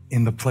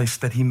in the place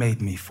that he made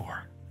me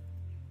for.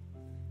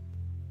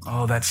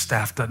 Oh, that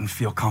staff doesn't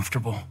feel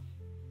comfortable,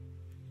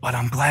 but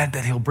I'm glad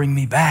that he'll bring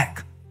me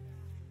back.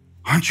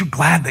 Aren't you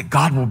glad that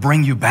God will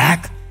bring you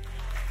back?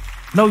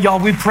 No, y'all,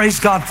 we praise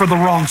God for the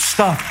wrong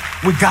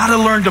stuff. We got to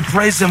learn to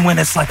praise him when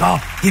it's like, oh,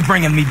 he's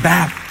bringing me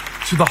back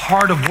to the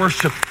heart of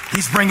worship.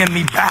 He's bringing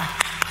me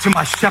back to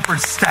my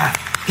shepherd's staff.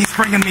 He's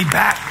bringing me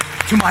back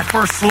to my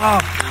first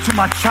love, to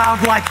my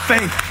childlike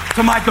faith,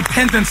 to my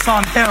dependence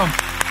on him.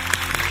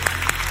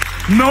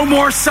 No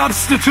more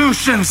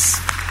substitutions.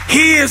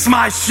 He is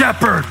my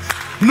shepherd.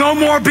 No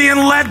more being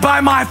led by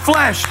my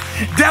flesh.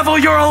 Devil,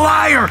 you're a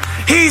liar.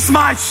 He's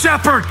my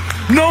shepherd.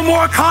 No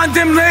more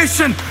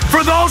condemnation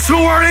for those who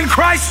are in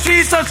Christ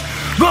Jesus.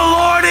 The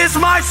Lord is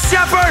my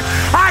shepherd.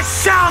 I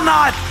shall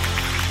not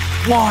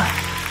want.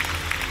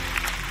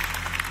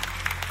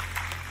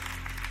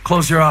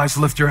 Close your eyes,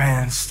 lift your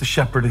hands. The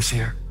shepherd is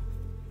here.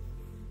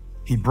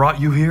 He brought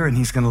you here and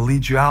he's going to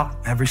lead you out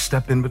every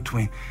step in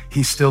between.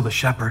 He's still the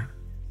shepherd.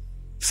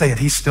 Say it,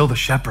 he's still the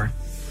shepherd.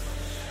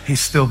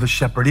 He's still the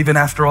shepherd. Even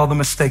after all the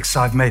mistakes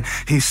I've made,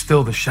 he's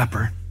still the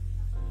shepherd.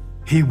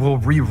 He will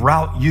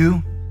reroute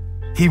you.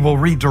 He will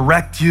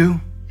redirect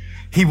you.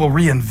 He will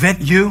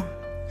reinvent you.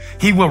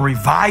 He will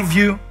revive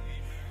you.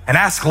 And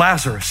ask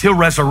Lazarus, he'll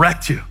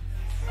resurrect you.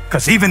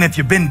 Because even if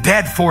you've been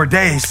dead 4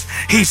 days,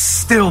 he's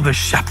still the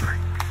shepherd.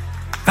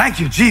 Thank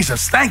you,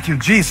 Jesus. Thank you,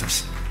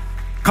 Jesus.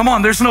 Come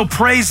on, there's no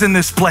praise in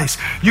this place.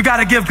 You got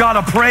to give God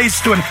a praise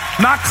to him.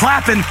 Not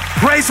clapping,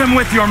 praise him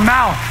with your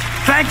mouth.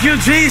 Thank you,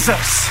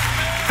 Jesus.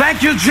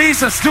 Thank you,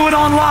 Jesus. Do it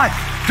online.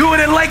 Do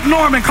it in Lake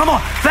Norman. Come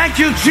on. Thank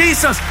you,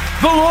 Jesus.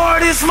 The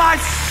Lord is my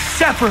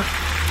shepherd.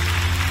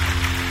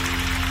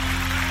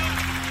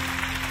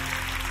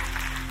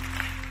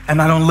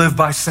 And I don't live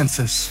by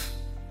senses.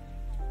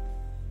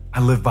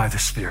 I live by the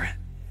Spirit.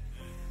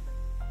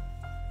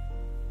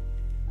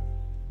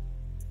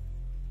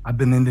 I've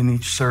been ending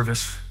each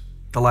service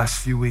the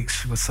last few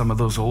weeks with some of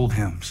those old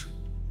hymns.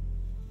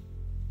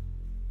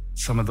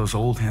 Some of those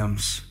old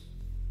hymns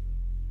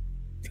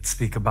that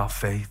speak about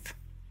faith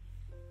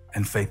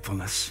and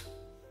faithfulness,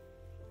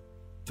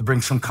 to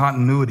bring some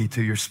continuity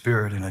to your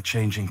spirit in a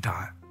changing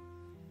time,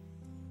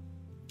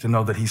 to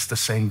know that he's the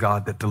same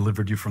God that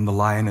delivered you from the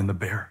lion and the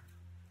bear,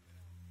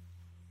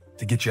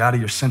 to get you out of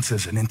your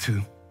senses and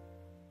into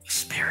the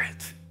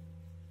Spirit.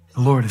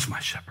 The Lord is my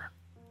shepherd.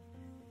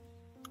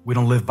 We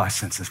don't live by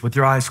senses. With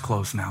your eyes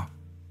closed now,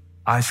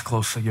 eyes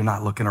closed so you're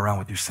not looking around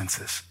with your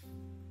senses.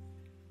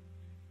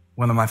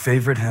 One of my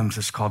favorite hymns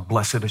is called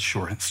Blessed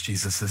Assurance,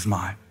 Jesus is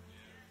Mine.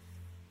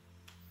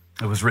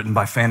 It was written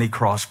by Fanny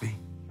Crosby.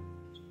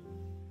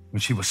 When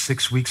she was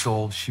 6 weeks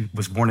old, she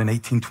was born in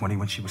 1820.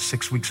 When she was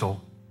 6 weeks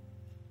old,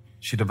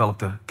 she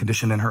developed a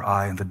condition in her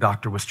eye, and the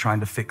doctor was trying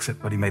to fix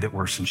it, but he made it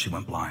worse, and she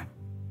went blind.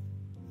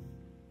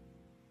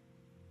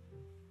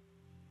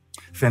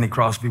 Fanny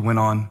Crosby went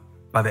on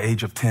by the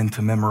age of 10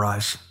 to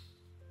memorize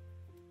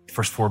the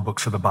first 4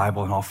 books of the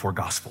Bible and all 4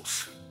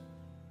 Gospels.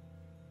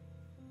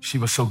 She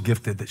was so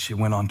gifted that she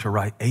went on to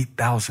write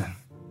 8,000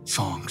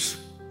 songs.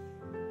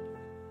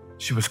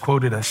 She was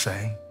quoted as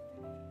saying,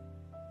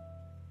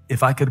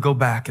 "If I could go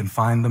back and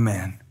find the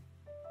man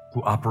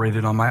who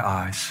operated on my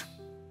eyes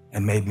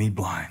and made me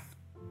blind,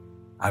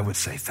 I would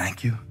say,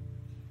 thank you,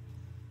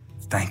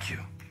 thank you,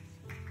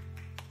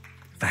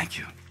 thank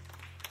you.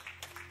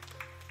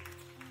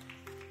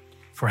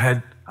 For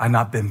had I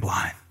not been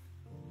blind,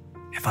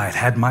 if I had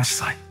had my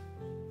sight,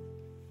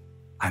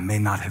 I may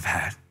not have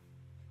had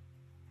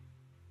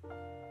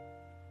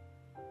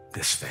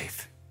this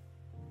faith."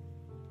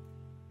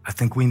 I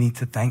think we need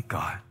to thank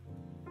God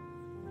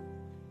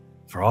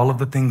for all of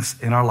the things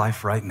in our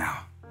life right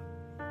now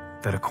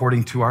that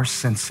according to our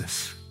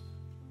senses,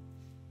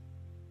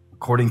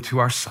 according to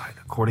our sight,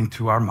 according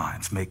to our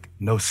minds, make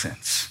no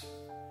sense.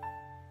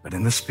 But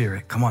in the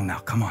Spirit, come on now,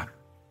 come on.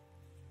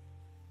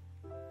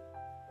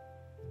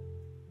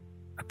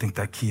 I think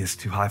that key is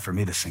too high for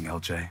me to sing,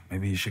 LJ.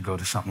 Maybe you should go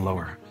to something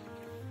lower.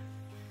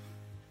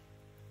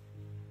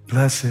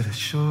 Blessed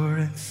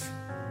assurance,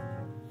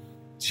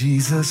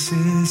 Jesus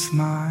is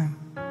mine.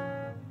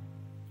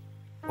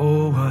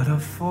 Oh, what a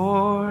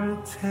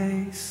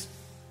foretaste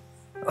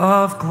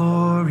of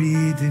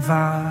glory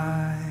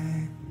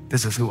divine.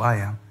 This is who I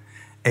am.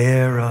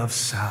 Heir of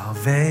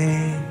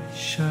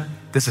salvation.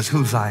 This is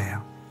whose I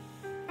am.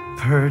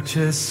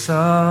 Purchase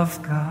of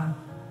God.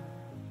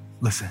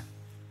 Listen.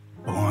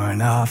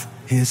 Born of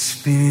his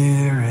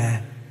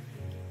Spirit.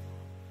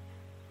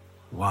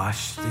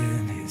 Washed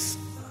in his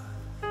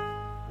blood.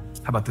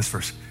 How about this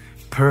verse?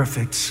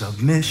 Perfect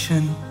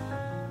submission.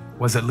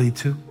 What does it lead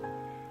to?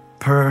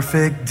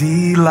 Perfect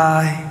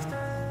delight.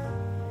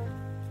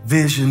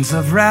 Visions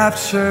of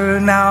rapture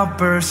now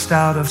burst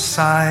out of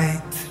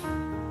sight.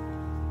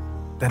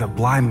 That a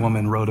blind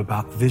woman wrote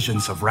about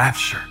visions of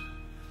rapture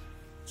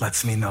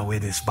lets me know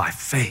it is by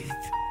faith.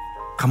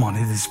 Come on,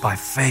 it is by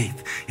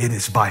faith. It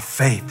is by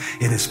faith.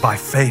 It is by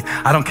faith.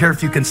 I don't care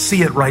if you can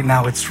see it right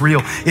now. It's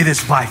real. It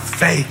is by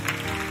faith.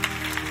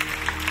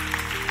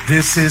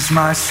 This is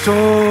my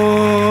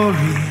story.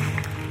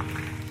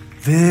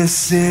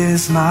 This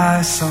is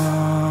my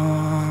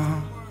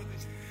song.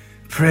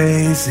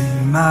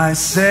 Praising my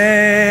Savior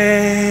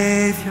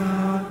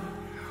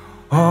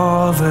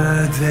all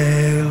the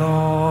day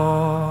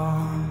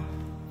long.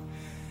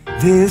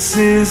 This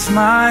is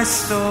my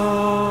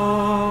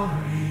story.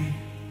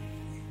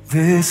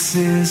 This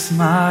is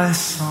my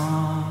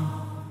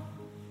song.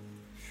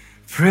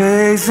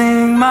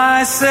 Praising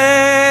my Savior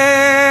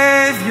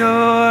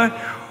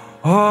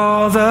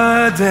all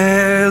the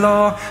day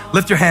long.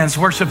 Lift your hands,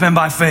 worship him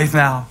by faith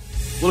now.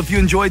 Well, if you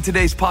enjoyed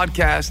today's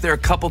podcast, there are a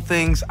couple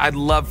things I'd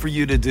love for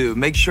you to do.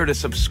 Make sure to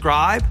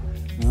subscribe,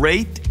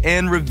 rate,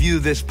 and review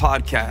this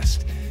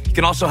podcast. You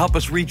can also help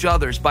us reach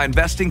others by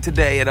investing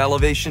today at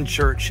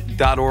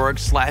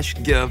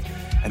elevationchurch.org/give.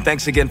 And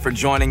thanks again for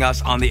joining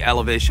us on the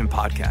Elevation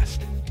Podcast.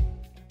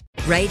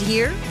 Right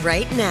here,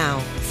 right now.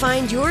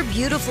 Find your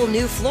beautiful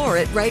new floor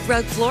at Right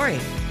Rug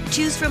Flooring.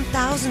 Choose from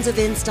thousands of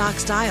in-stock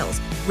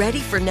styles, ready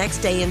for next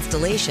day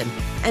installation,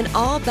 and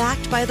all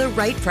backed by the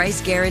right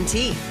price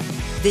guarantee.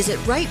 Visit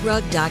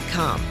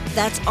rightrug.com.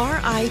 That's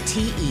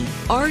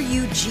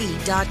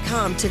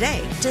RITERUG.com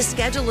today to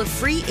schedule a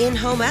free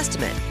in-home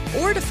estimate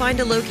or to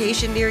find a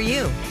location near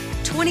you.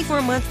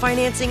 24-month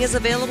financing is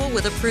available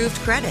with approved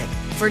credit.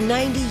 For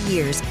 90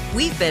 years,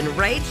 we've been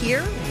right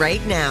here,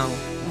 right now.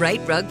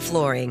 Right Rug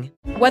Flooring.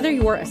 Whether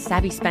you're a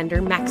savvy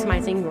spender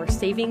maximizing your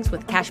savings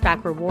with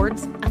cashback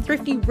rewards, a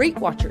thrifty rate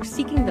watcher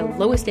seeking the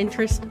lowest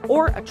interest,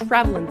 or a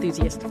travel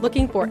enthusiast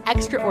looking for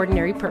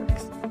extraordinary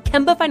perks,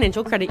 Kemba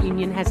Financial Credit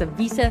Union has a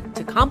visa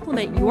to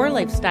complement your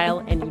lifestyle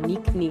and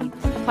unique needs.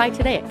 Apply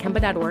today at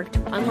Kemba.org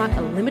to unlock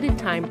a limited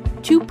time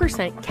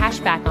 2% cash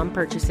back on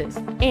purchases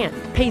and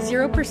pay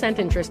 0%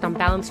 interest on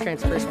balance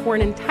transfers for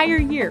an entire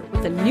year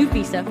with a new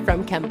visa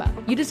from Kemba.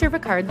 You deserve a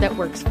card that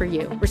works for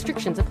you.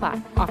 Restrictions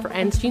apply. Offer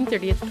ends June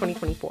 30th,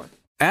 2024.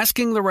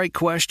 Asking the right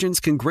questions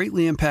can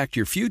greatly impact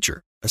your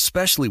future,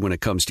 especially when it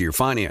comes to your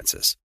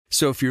finances.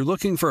 So if you're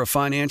looking for a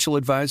financial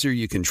advisor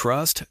you can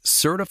trust,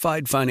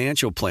 certified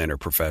financial planner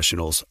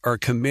professionals are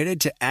committed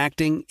to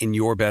acting in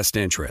your best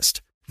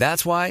interest.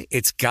 That's why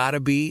it's got to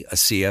be a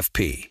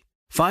CFP.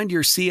 Find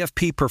your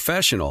CFP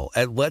professional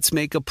at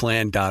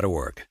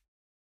letsmakeaplan.org.